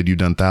 like you said, you've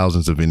done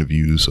thousands of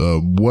interviews.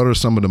 What are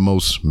some of the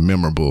most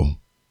memorable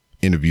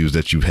interviews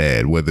that you've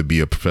had, whether it be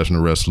a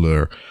professional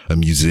wrestler, a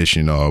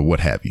musician, or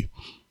what have you?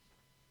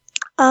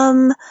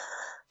 Some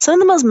of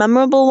the most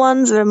memorable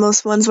ones, or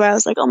most ones where I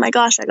was like, oh my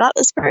gosh, I got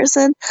this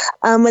person,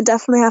 would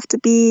definitely have to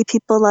be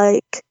people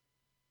like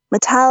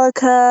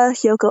Metallica,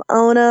 Yoko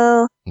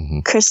Ono,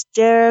 Chris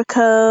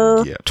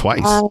Jericho. Yeah,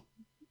 twice.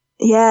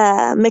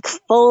 Mick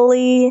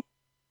Foley.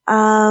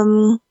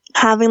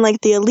 Having like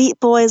the Elite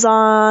Boys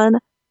on.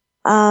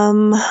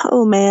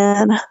 Oh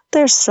man,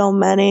 there's so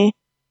many. I'm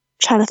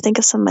trying to think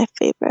of some of my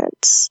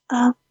favorites. There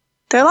are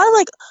a lot of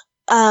like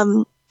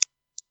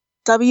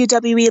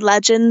WWE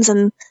legends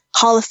and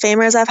Hall of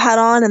Famers I've had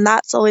on, and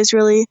that's always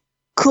really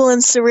cool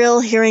and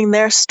surreal hearing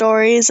their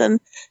stories. And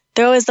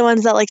they're always the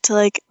ones that like to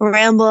like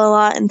ramble a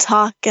lot and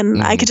talk,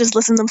 and I could just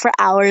listen to them for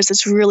hours.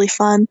 It's really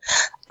fun.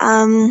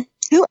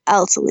 Who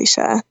else,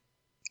 Alicia?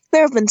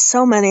 There have been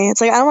so many. It's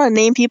like I don't want to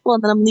name people,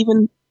 and then I'm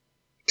leaving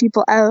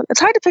people out. It's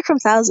hard to pick from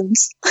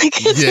thousands. Like,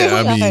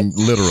 yeah, I mean,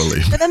 literally.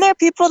 But then there are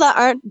people that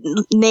aren't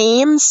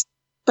names,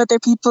 but they're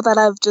people that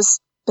I've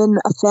just been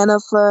a fan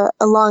of for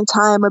a long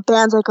time, or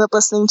bands I grew up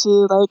listening to.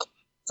 Like,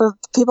 for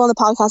people on the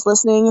podcast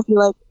listening, if you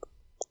like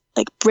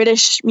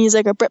British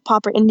music or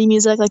Britpop or indie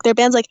music, like there are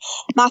bands like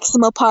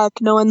Maximo Park,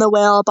 No and the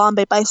Whale,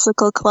 Bombay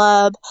Bicycle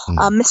Club,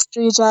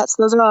 Mystery Jets.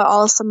 Those are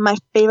all some of my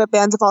favorite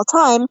bands of all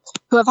time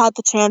who I've had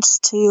the chance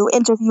to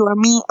interview or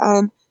meet,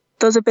 and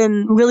those have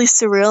been really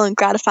surreal and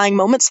gratifying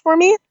moments for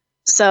me.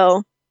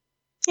 So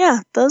yeah,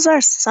 those are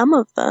some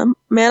of them.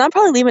 Man, I'm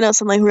probably leaving out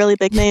some like really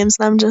big names,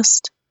 and I'm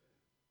just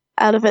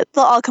out of it.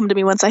 They'll all come to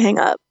me once I hang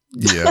up.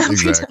 Yeah,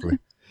 exactly.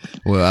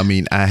 Well, I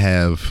mean, I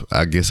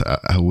guess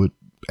I would,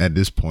 at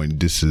this point,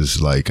 this is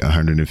like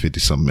 150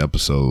 something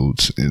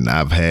episodes, and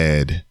I've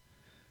had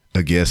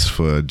a guest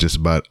for just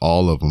about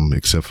all of them,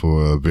 except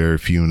for very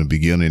few in the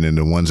beginning, and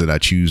the ones that I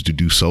choose to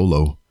do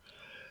solo.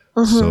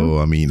 So,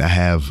 I mean, I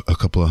have a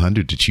couple of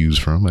hundred to choose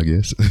from, I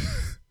guess.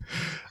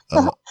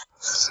 Yeah,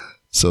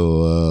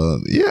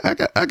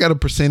 I got a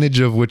percentage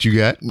of what you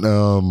got.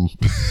 Yeah,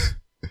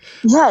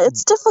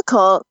 it's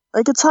difficult.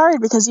 Like, it's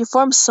hard because you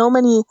form so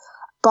many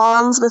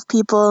bonds with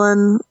people,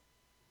 and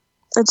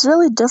it's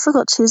really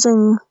difficult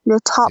choosing your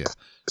top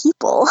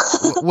people.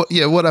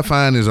 What I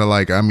find is I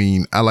like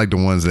the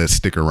ones that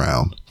stick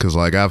around, because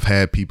like I've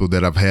had people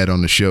that I've had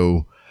on the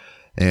show,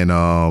 and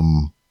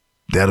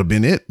that'll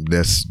been it.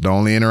 That's the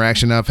only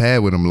interaction I've had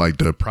with them. Like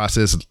the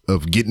process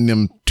of getting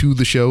them to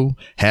the show,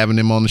 having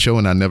them on the show,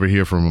 and I never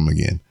hear from them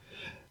again.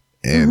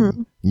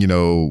 And you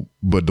know,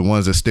 but the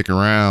ones that stick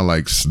around,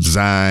 like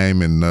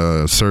Zyme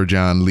and Sir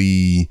John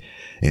Lee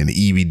and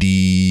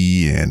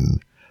EVD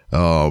and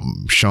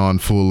Sean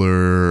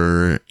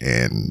Fuller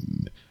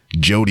and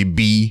Jody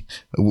B.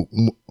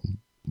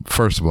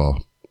 First of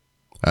all,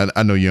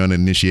 I know you're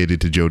uninitiated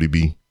to Jody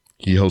B.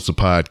 He hosts a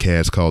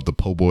podcast called the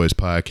Po Boys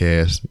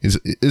Podcast.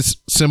 It's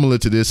similar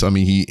to this. I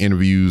mean, he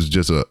interviews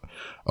just a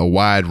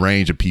wide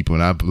range of people,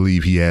 and I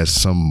believe he has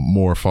some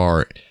more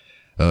far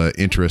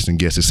interesting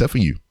guests, except for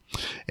you.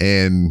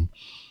 And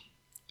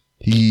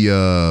he,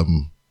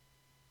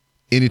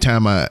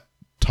 anytime I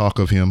talk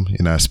of him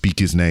and I speak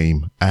his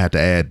name, I have to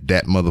add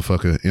that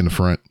motherfucker in the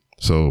front.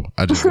 So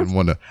I just didn't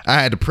want to,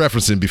 I had to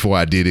preface him before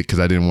I did it, because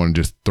I didn't want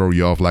to just throw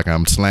you off like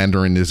I'm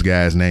slandering this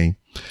guy's name.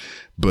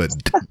 But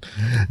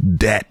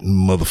that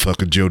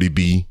motherfucker, Jody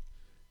B.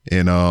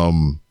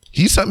 And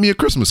he sent me a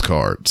Christmas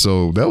card,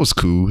 so that was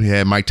cool. He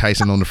had Mike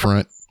Tyson on the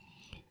front,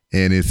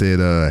 and it said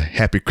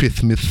Happy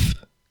Christmas,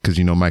 because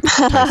you know Mike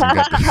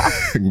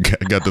Tyson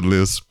got the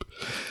lisp.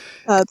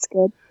 That's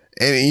good.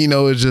 And you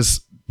know, it's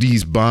just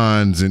these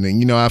bonds, and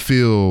you know, I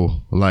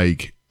feel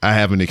like I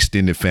have an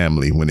extended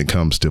family when it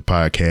comes to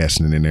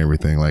podcasting and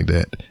everything like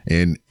that.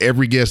 And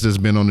every guest that's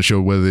been on the show,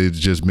 whether it's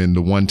just been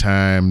the one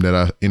time that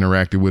I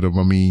interacted with them,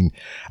 I mean,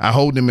 I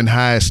hold them in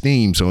high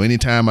esteem. So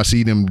anytime I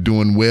see them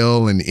doing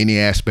well in any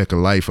aspect of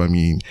life, I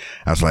mean,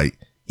 I was like,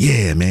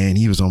 yeah, man,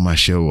 he was on my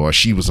show, or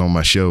she was on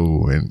my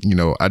show. And, you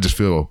know, I just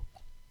feel,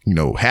 you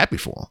know, happy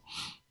for them.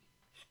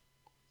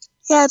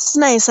 Yeah, it's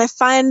nice. I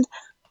find,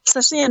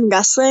 especially in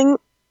wrestling,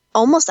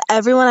 almost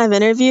everyone I've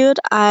interviewed,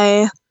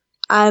 I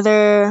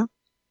either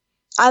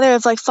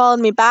have like followed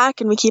me back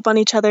and we keep on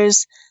each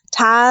other's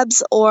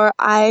tabs, or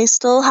I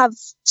still have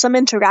some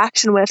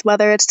interaction with,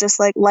 whether it's just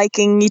like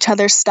liking each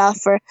other's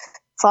stuff or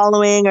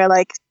following or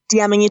like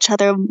DMing each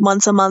other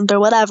once a month or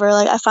whatever.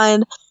 Like I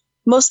find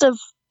most of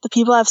the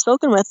people I've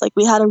spoken with, like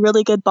we had a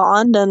really good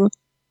bond and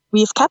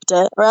we've kept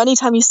it. Or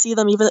anytime you see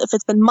them, even if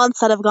it's been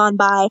months that have gone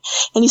by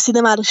and you see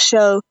them at a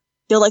show,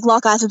 you'll like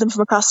lock eyes with them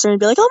from across the room and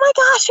be like, "Oh my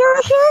gosh,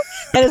 you're here!"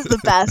 And it's the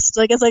best.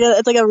 Like it's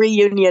like a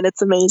reunion.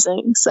 It's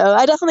amazing. So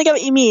I definitely get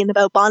what you mean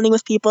about bonding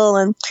with people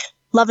and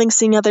loving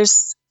seeing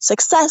others'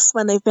 success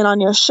when they've been on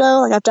your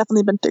show. Like I've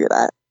definitely been through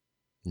that.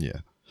 Yeah.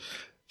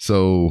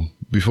 So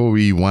before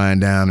we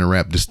wind down and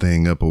wrap this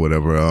thing up or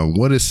whatever,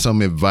 what is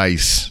some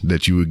advice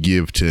that you would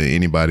give to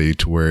anybody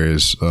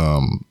toward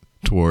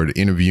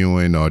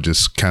interviewing or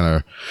just kind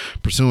of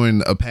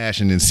pursuing a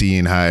passion and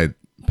seeing how it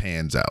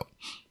pans out?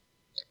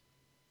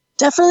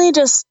 Definitely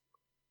just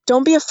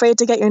don't be afraid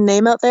to get your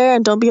name out there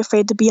and don't be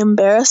afraid to be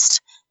embarrassed.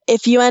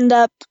 If you end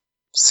up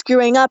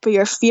screwing up or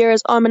your fear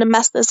is, "Oh, I'm going to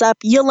mess this up,"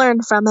 you'll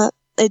learn from it.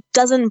 It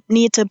doesn't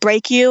need to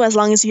break you as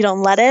long as you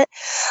don't let it.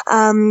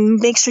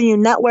 Make sure you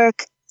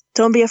network.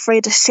 Don't be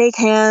afraid to shake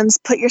hands,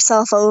 put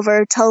yourself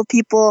over, tell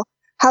people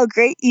how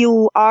great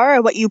you are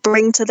or what you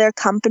bring to their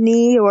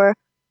company or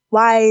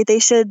why they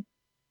should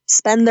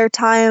spend their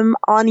time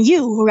on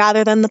you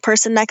rather than the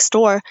person next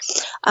door.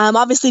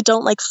 Obviously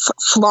don't like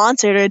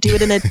flaunt it or do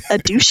it in a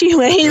douchey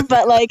way,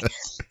 but like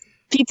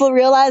people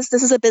realize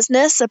this is a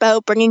business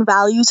about bringing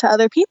value to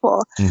other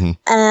people. Mm-hmm.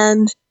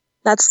 And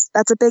that's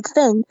a big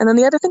thing. And then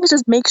the other thing is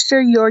just make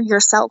sure you're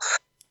yourself.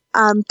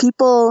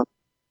 People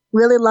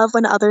really love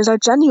when others are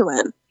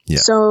genuine. Yeah.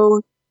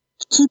 So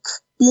keep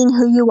being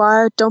who you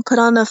are. Don't put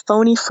on a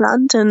phony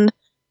front and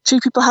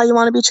treat people how you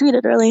want to be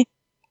treated, really.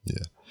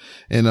 Yeah.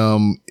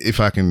 And if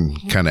I can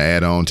kind of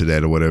add on to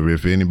that or whatever,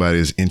 if anybody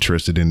is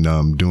interested in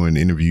doing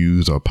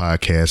interviews or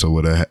podcasts or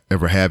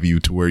whatever have you,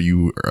 to where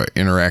you are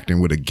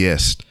interacting with a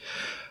guest,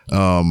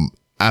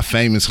 I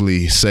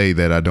famously say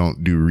that I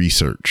don't do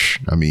research.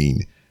 I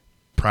mean,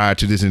 prior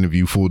to this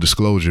interview, full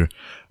disclosure,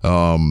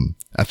 I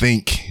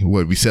think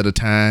we set a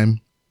time,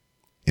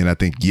 and I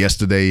think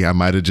yesterday I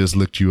might have just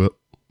looked you up,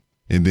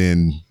 and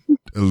then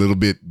a little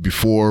bit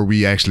before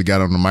we actually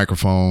got on the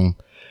microphone,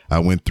 I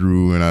went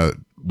through and I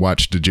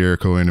watched the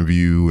Jericho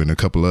interview and a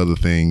couple other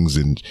things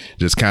and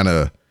just kind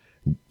of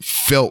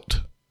felt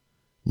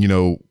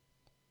where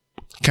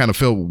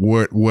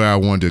I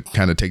wanted to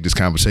kind of take this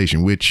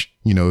conversation, which,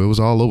 it was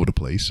all over the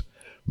place.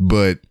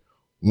 But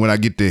when I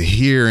get to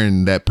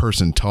hearing that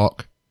person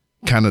talk,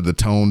 kind of the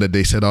tone that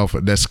they set off,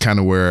 that's kind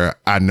of where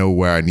I know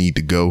where I need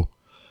to go.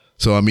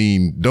 So, I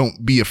mean,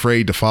 don't be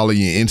afraid to follow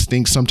your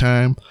instincts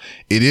sometime.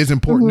 It is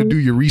important to do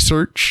your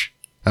research.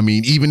 I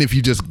mean, even if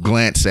you just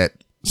glance at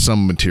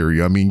some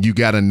material, I mean, you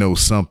got to know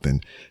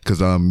something.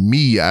 Because I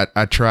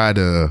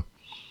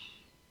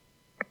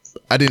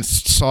didn't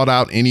sort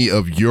out any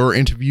of your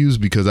interviews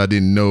because I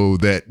didn't know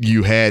that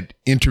you had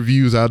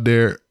interviews out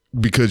there,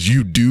 because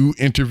you do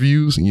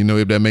interviews,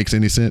 if that makes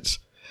any sense.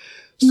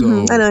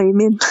 So I know what you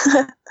mean.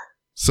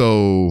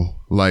 So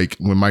like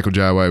when Michael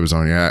Jai White was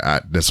on here,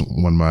 that's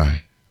one of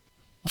my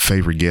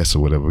favorite guests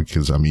or whatever,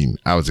 because I mean,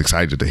 I was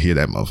excited to hear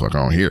that motherfucker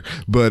on here.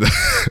 But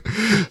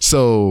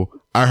so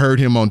I heard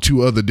him on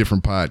 2 other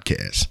different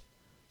podcasts.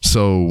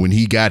 So when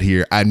he got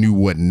here, I knew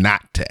what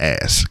not to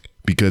ask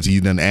because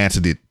he done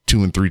answered it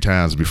 2 and 3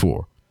 times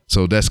before.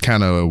 So that's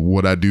kind of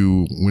what I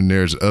do when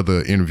there's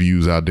other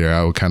interviews out there.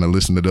 I would kind of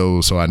listen to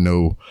those so I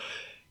know,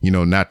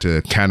 not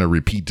to kind of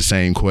repeat the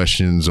same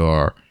questions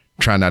or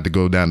try not to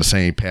go down the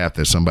same path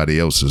that somebody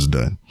else has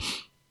done.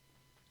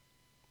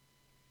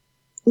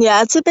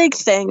 Yeah, it's a big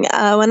thing.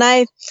 When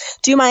I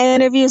do my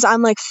interviews,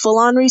 I'm like full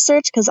on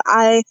research because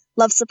I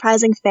love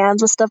surprising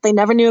fans with stuff they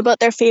never knew about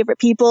their favorite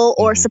people,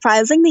 or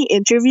surprising the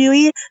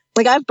interviewee.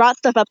 Like I've brought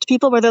stuff up to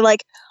people where they're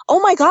like,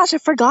 "Oh my gosh, I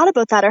forgot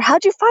about that," or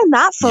 "How'd you find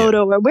that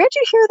photo?" or "Where'd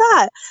you hear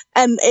that?"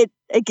 And it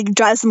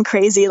drives them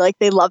crazy. Like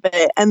they love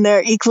it, and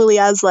they're equally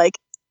as like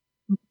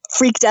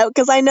freaked out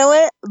because I know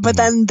it, but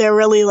then they're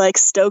really like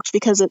stoked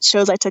because it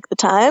shows I took the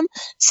time.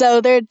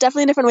 So there are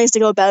definitely different ways to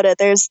go about it.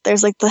 There's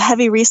like the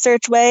heavy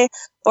research way,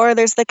 or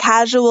there's the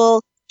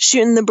casual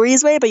shooting the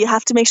breeze way, but you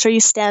have to make sure you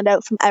stand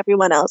out from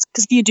everyone else.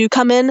 Because if you do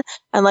come in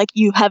and like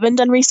you haven't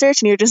done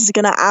research and you're just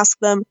going to ask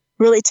them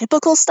really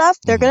typical stuff,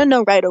 they're going to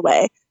know right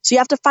away. So you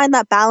have to find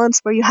that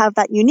balance where you have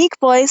that unique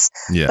voice,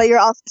 but you're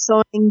also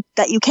showing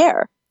that you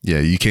care. Yeah,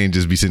 you can't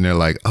just be sitting there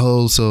like,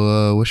 "Oh,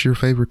 so what's your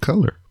favorite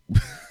color?"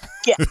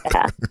 Yeah,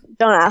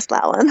 don't ask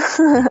that one.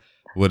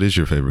 What is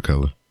your favorite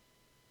color?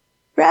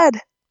 Red.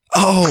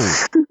 Oh,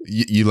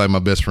 you like my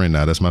best friend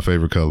now. That's my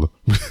favorite color.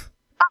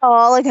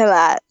 Oh, look at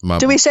that.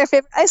 Do we share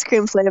favorite ice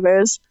cream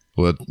flavors?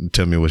 Well,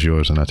 tell me what's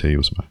yours and I'll tell you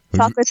what's mine.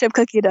 Chocolate chip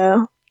cookie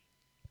dough.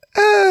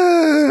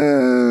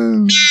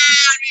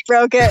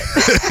 Broke it.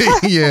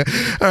 Yeah.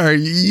 All right.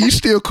 You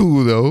still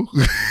cool though.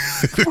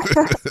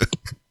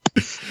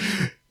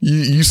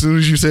 As soon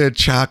as you said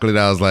chocolate,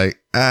 I was like,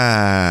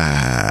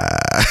 I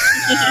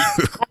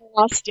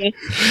lost you.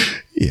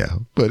 Yeah,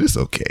 but it's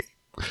okay.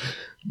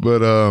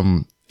 But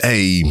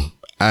hey,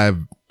 I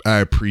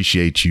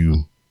appreciate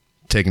you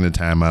taking the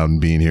time out and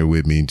being here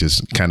with me,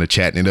 just kind of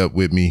chatting it up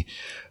with me,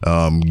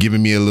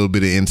 giving me a little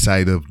bit of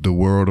insight of the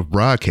world of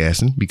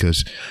broadcasting,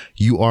 because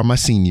you are my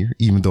senior,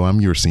 even though I'm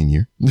your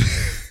senior.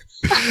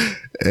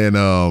 And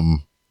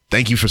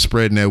thank you for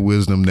spreading that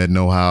wisdom, that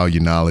know-how,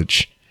 your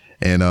knowledge.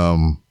 And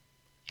I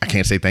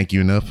can't say thank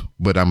you enough,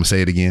 but I'm gonna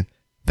say it again.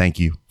 Thank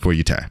you for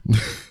your time.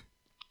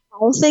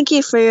 Well, thank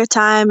you for your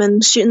time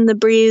and shooting the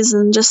breeze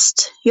and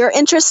just your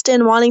interest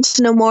in wanting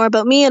to know more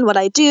about me and what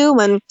I do.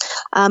 And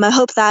I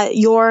hope that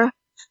your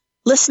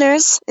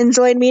listeners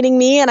enjoyed meeting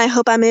me, and I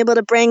hope I'm able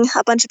to bring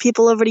a bunch of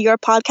people over to your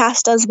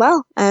podcast as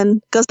well. And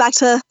it goes back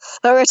to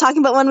what we were talking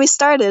about when we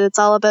started. It's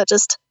all about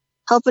just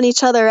helping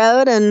each other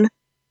out and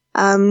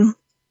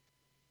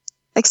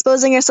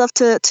exposing yourself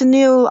to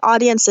new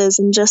audiences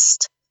and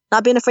just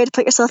not being afraid to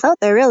put yourself out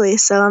there, really.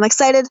 So I'm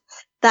excited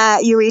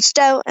that you reached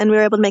out and we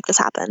were able to make this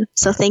happen.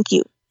 So thank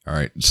you. All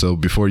right. So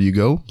before you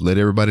go, let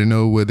everybody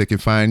know where they can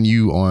find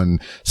you on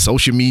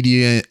social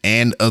media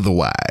and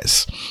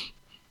otherwise.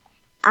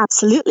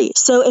 Absolutely.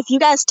 So if you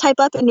guys type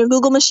up in your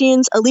Google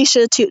machines,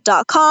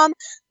 AliciaAtoot.com,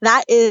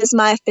 that is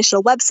my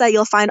official website.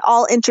 You'll find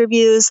all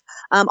interviews,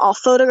 all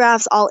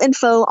photographs, all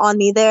info on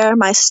me there.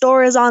 My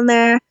store is on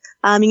there.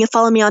 You can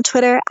follow me on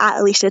Twitter at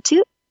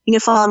AliciaAtoot. You can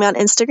follow me on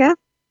Instagram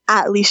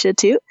at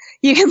AliciaAtoot.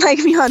 You can like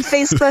me on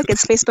Facebook.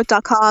 It's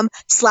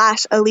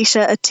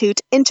facebook.com/AliciaAtoot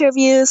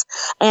interviews.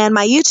 And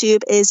my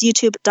YouTube is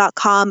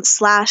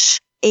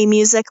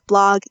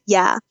youtube.com/amusicblog.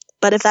 Yeah.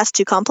 But if that's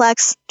too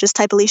complex, just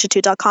type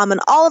AliciaAtoot.com and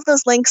all of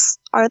those links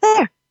are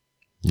there.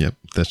 Yep.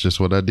 That's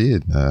just what I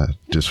did.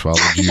 Just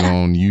followed you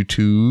on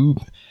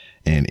YouTube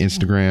and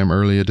Instagram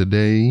earlier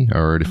today. I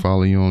already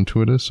follow you on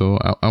Twitter. So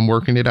I'm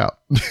working it out.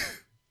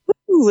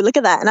 Ooh, look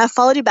at that. And I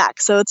followed you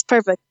back. So it's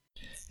perfect.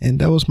 And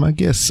that was my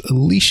guest,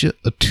 Alicia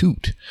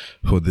Atoot,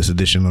 for this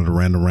edition of the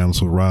Random Rambles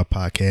with Rob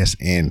podcast.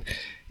 And,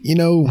 you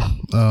know,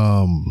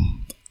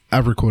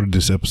 I've recorded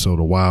this episode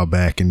a while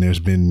back, and there's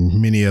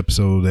been many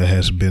episodes that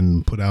has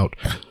been put out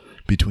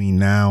between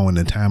now and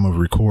the time of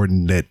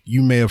recording that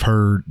you may have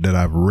heard that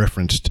I've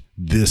referenced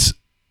this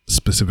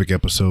specific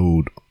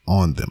episode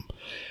on them.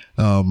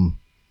 I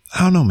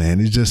don't know,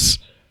 man. It's just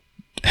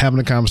having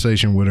a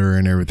conversation with her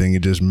and everything.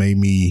 It just made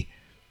me,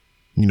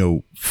 you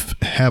know,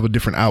 have a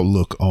different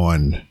outlook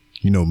on,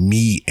 you know,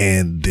 me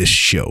and this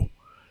show,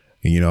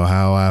 and, you know,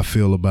 how I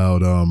feel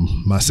about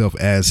myself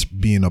as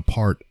being a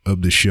part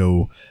of the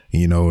show,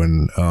 you know,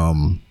 and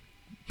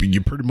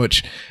you pretty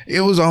much,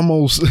 it was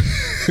almost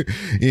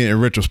in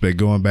retrospect,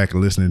 going back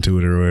and listening to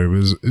it, or it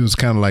was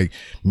kind of like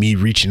me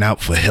reaching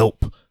out for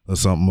help or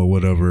something or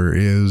whatever.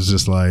 It was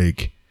just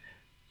like,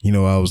 you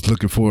know, I was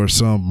looking for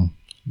some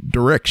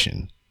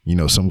direction, you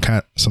know, some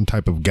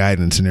type of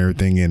guidance and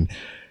everything. And,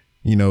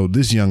 you know,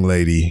 this young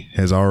lady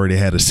has already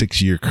had a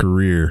 6-year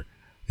career,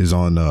 is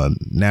on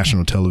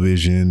national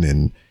television,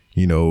 and,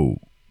 you know,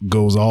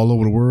 goes all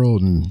over the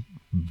world and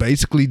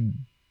basically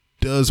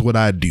does what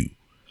I do.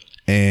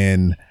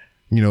 And,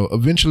 you know,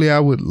 eventually I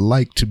would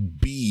like to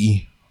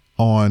be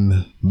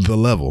on the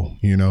level,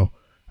 you know.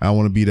 I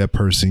want to be that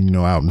person, you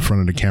know, out in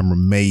front of the camera,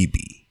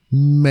 maybe,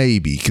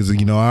 because,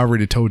 you know, I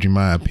already told you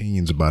my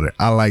opinions about it.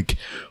 I like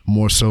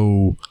more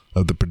so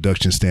of the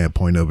production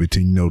standpoint of it,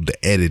 to, you know, the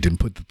edit and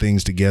put the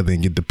things together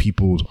and get the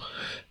people,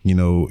 you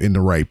know, in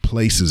the right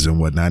places and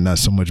whatnot. Not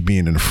so much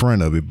being in the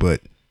front of it,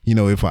 but, you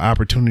know, if an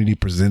opportunity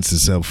presents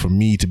itself for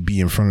me to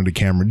be in front of the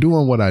camera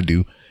doing what I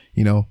do,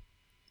 you know,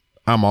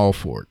 I'm all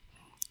for it.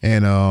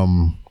 And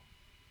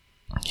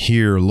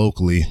here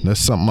locally, that's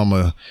something I'm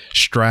gonna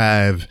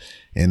strive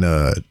and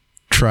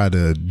try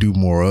to do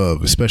more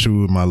of, especially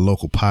with my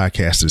local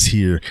podcasters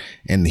here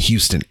in the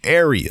Houston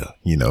area.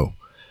 You know,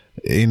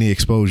 any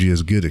exposure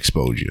is good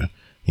exposure.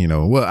 You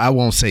know, well, I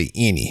won't say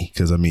any,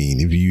 because I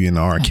mean, if you in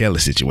the R. Kelly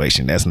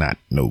situation, that's not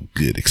no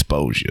good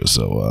exposure.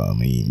 So I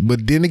mean,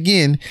 but then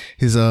again,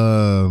 his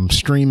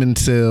streaming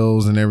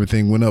sales and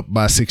everything went up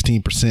by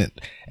 16%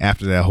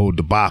 after that whole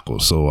debacle.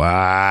 So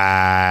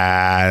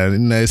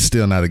it's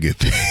still not a good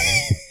thing.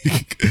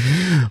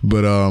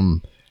 But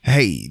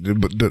hey,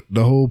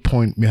 the whole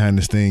point behind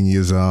this thing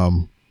is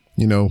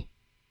you know,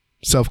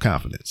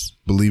 self-confidence,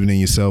 believing in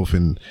yourself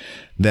and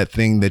that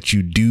thing that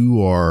you do,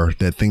 or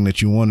that thing that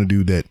you want to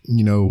do, that,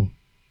 you know,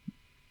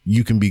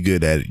 you can be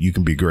good at it. You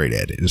can be great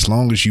at it. As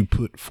long as you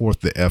put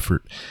forth the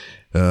effort,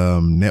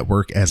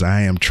 network as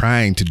I am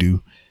trying to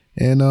do.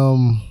 And,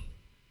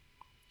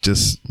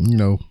 just, you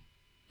know,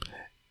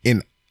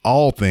 in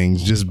all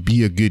things, just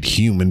be a good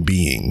human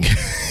being,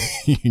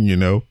 you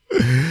know?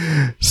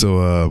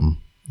 So,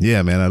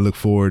 yeah, man, I look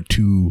forward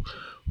to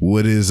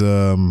what is,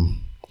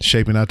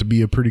 shaping out to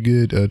be a pretty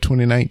good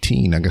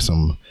 2019. I got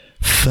some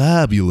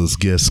fabulous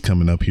guests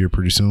coming up here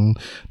pretty soon.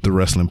 The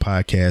wrestling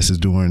podcast is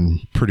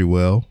doing pretty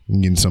well.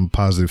 I'm getting some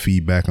positive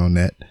feedback on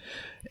that.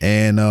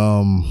 And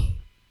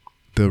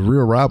the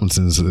Real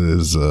Robinsons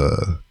is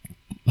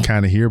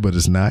kind of here, but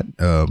it's not.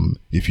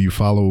 If you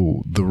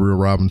follow The Real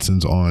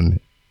Robinsons on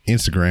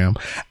Instagram,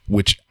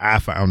 which I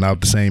found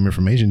out the same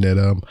information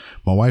that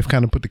my wife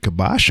kind of put the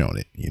kibosh on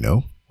it, you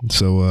know.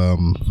 So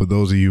for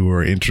those of you who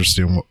are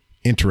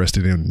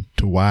interested in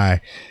to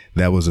why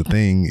that was a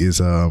thing, is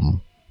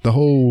the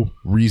whole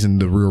reason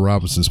The Real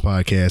Robinsons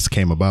podcast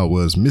came about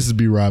was Mrs.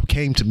 B. Rob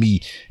came to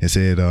me and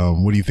said,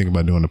 what do you think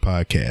about doing the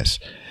podcast?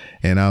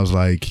 And I was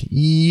like,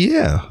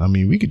 yeah, I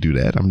mean, we could do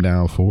that. I'm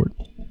down for it.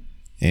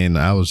 And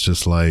I was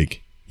just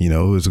like, you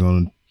know, it's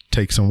going to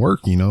take some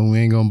work. You know, we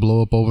ain't going to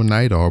blow up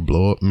overnight or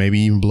maybe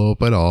even blow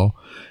up at all.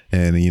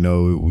 And, you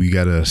know, we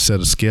got to set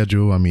a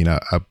schedule. I mean, I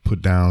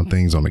put down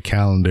things on the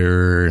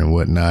calendar and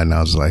whatnot. And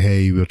I was like,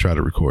 hey, we'll try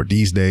to record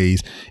these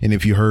days. And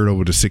if you heard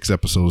over the 6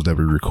 episodes that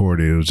we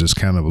recorded, it was just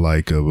kind of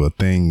like a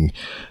thing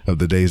of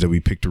the days that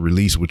we picked to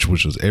release, which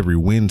was every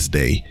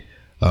Wednesday.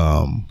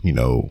 You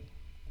know,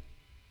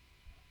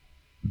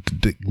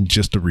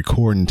 just the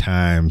recording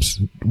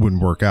times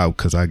wouldn't work out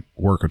because I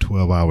work a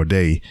 12-hour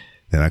day.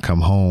 Then I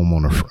come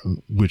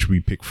home which we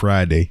pick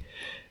Friday.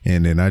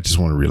 And then I just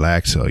want to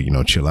relax, you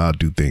know, chill out,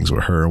 do things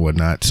with her and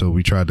whatnot. So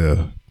we tried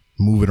to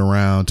move it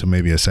around to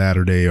maybe a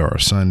Saturday or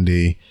a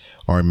Sunday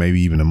or maybe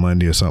even a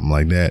Monday or something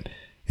like that.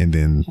 And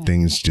then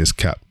things just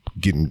kept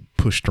getting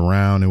pushed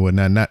around and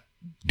whatnot, not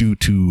due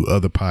to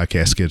other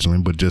podcast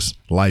scheduling, but just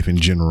life in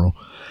general.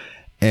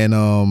 And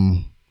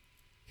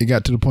it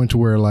got to the point to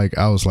where, like,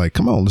 I was like,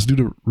 come on, let's do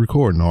the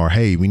recording, or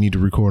hey, we need to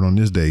record on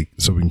this day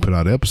so we can put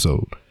out an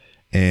episode.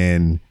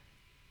 And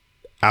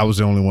I was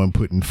the only one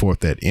putting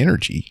forth that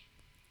energy.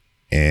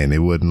 And it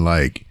wasn't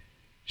like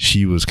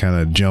she was kind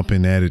of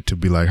jumping at it to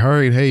be like, all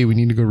right, hey, we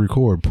need to go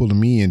record, pulling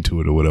me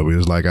into it or whatever. It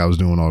was like I was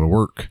doing all the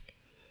work.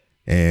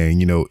 And,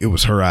 you know, it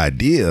was her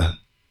idea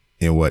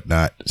and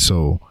whatnot.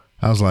 So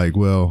I was like,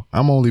 well,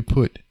 I'm only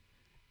put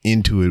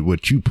into it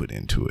what you put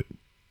into it,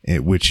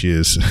 which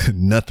is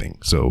nothing.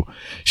 So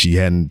she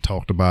hadn't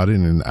talked about it.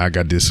 And I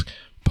got this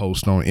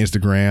post on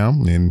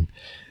Instagram and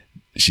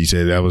she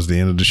said that was the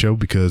end of the show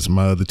because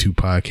my other 2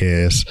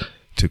 podcasts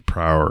took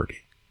priority.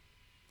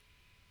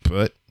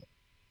 But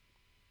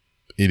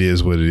it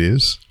is what it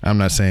is. I'm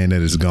not saying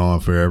that it's gone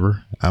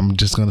forever. I'm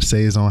just going to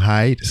say it's on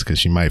hiatus because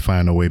she might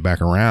find a way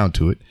back around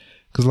to it.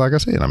 Because like I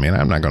said, I mean,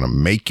 I'm not going to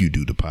make you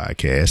do the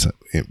podcast,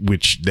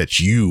 that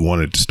you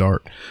wanted to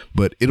start,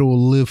 but it'll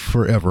live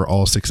forever.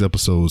 All 6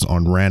 episodes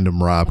on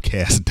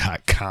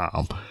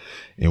randomrobcast.com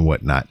and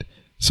whatnot.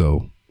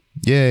 So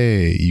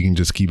yay, you can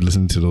just keep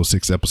listening to those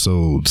 6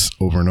 episodes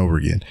over and over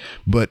again.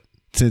 But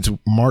since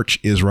March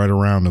is right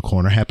around the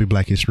corner, happy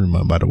Black History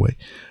Month, by the way.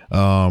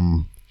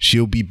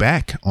 She'll be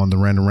back on the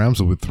Random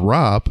Rambles with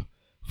Rob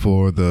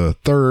for the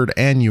 3rd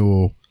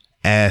annual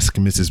Ask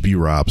Mrs. B.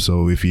 Rob.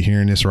 So if you're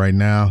hearing this right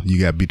now, you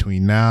got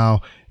between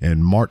now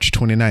and March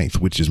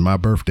 29th, which is my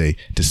birthday,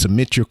 to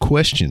submit your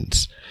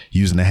questions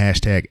using the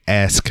hashtag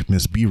Ask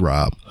Miss B.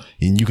 Rob.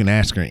 And you can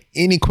ask her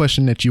any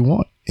question that you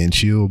want and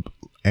she'll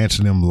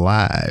answer them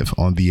live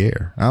on the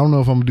air. I don't know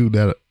if I'm gonna do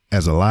that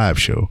as a live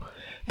show. I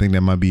think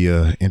that might be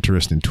a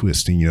interesting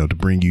twist, and, you know, to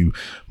bring you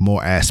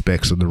more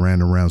aspects of the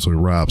Random Rounds with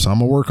Rob. So I'm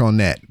gonna work on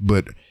that.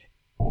 But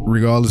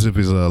regardless if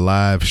it's a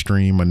live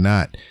stream or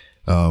not,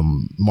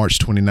 March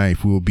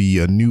 29th will be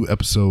a new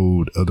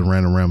episode of the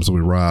Random Rounds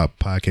with Rob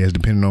podcast,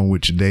 depending on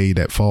which day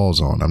that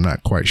falls on. I'm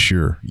not quite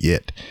sure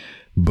yet,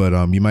 but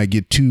you might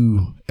get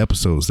 2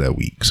 episodes that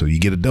week. So you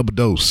get a double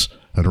dose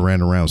of the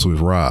Random Rounds with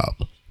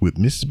Rob, with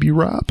Mrs. B.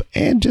 Rob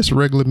and just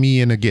regular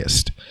me and a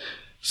guest.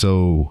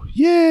 So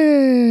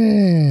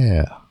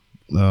yeah.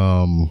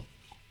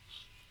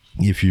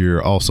 If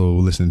you're also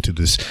listening to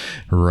this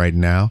right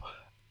now,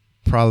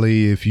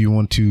 probably if you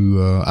want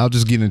to, I'll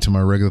just get into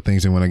my regular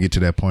things, and when I get to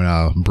that point,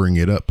 I'll bring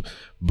it up.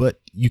 But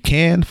you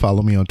can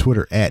follow me on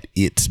Twitter at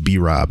It's B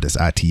Rob. That's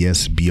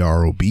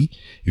ITSBROB.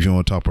 If you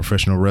want to talk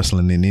professional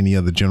wrestling and any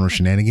other general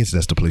shenanigans,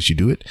 that's the place you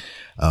do it.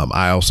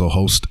 I also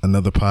host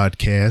another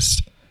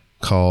podcast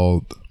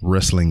called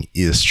Wrestling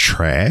is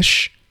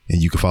Trash,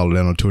 and you can follow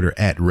that on Twitter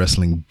at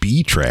Wrestling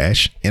B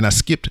Trash. And I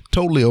skipped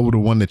totally over the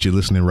one that you're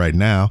listening right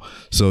now.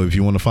 So if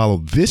you want to follow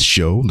this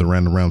show, The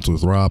Random Rounds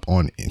with Rob,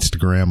 on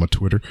Instagram or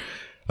Twitter,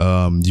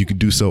 you can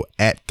do so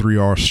at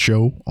 3R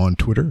Show on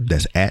Twitter.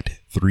 That's at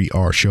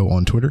 3R Show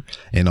on Twitter.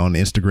 And on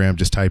Instagram,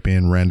 just type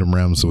in Random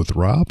Rounds with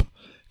Rob,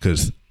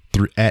 because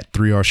at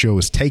 3R Show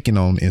is taken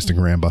on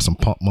Instagram by some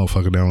punk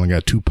motherfucker that only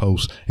got 2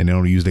 posts and they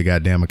don't use their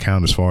goddamn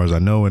account as far as I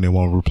know, and they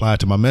won't reply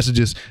to my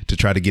messages to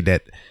try to get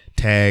that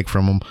tag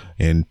from them.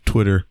 And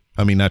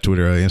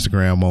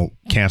Instagram won't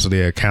cancel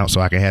their account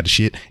so I can have the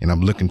shit, and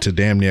I'm looking to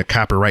damn near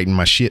copywriting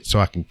my shit so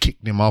I can kick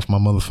them off my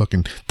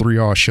motherfucking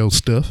 3R Show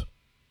stuff.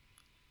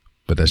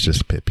 But that's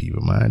just a pet peeve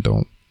of mine.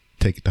 Don't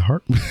take it to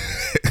heart.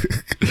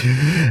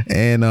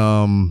 And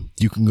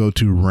you can go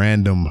to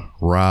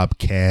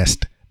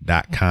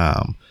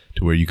randomrobcast.com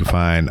to where you can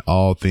find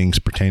all things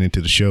pertaining to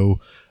the show,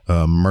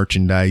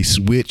 merchandise,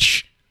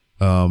 which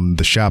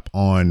the shop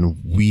on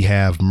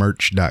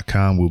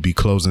wehavemerch.com will be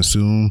closing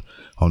soon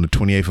on the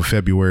 28th of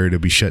February. They'll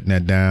be shutting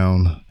that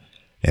down,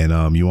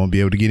 and you won't be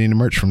able to get any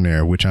merch from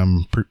there, which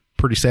I'm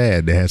pretty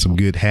sad. They had some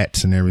good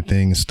hats and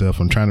everything and stuff.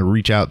 I'm trying to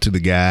reach out to the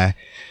guy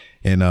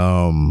and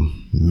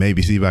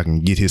maybe see if I can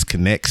get his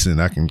connects and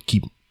I can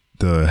keep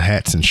the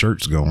hats and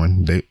shirts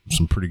going. They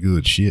some pretty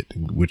good shit,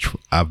 which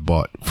I've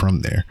bought from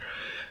there.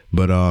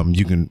 But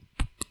you can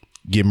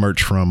get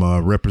merch from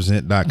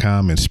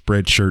represent.com and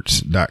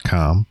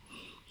spreadshirts.com.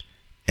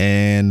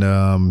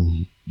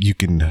 And you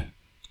can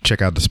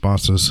check out the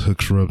sponsors,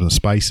 Hooks, Rubs, and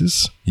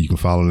Spices. You can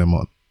follow them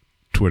on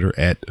Twitter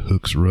at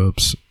Hooks,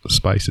 Rubs,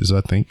 Spices,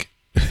 I think.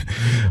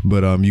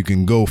 But you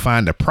can go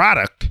find the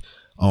product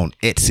on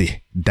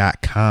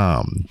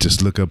Etsy.com.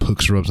 Just look up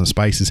Hooks, Rubs, and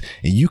Spices,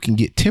 and you can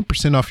get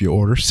 10% off your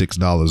order,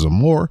 $6 or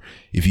more,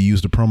 if you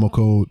use the promo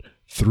code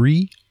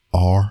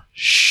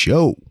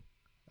 3RSHOW.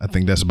 I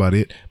think that's about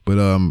it.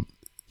 But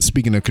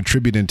speaking of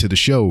contributing to the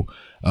show,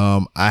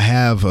 I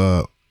have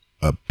a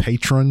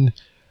Patreon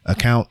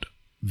account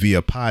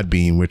via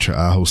Podbean, which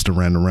I host a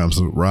Random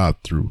Rambles with Rob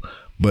through.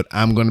 But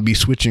I'm going to be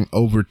switching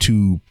over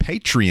to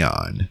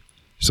Patreon.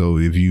 So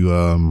if you,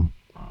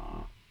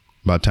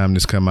 by the time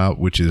this come out,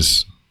 which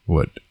is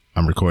what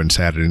I'm recording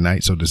Saturday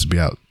night, so this will be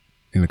out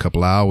in a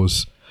couple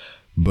hours.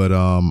 But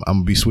I'm going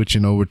to be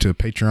switching over to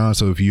Patreon.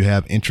 So if you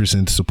have interest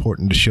in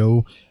supporting the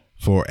show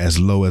for as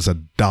low as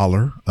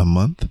 $1 a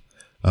month,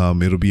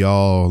 it'll be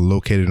all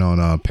located on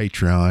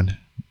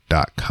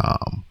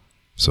patreon.com.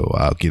 So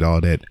I'll get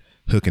all that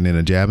hooking and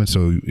a jabbing.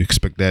 So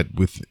expect that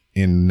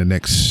within the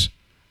next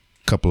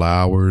couple of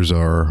hours,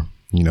 or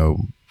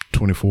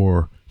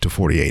 24 to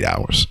 48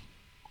 hours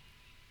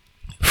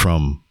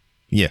from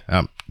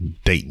I'm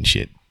dating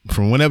shit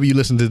from whenever you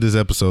listen to this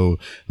episode.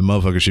 The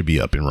motherfucker should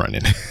be up and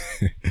running.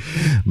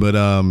 But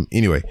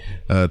anyway,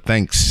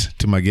 thanks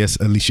to my guest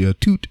Alicia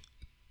Toot.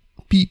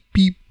 Beep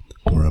beep.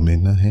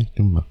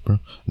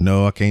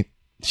 No, I can't.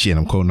 Shit,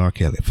 I'm quoting R.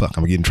 Kelly. Fuck,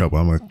 I'm gonna get in trouble.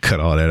 I'm gonna cut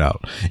all that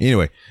out.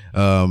 Anyway,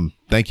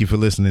 thank you for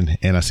listening,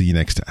 and I'll see you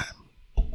next time.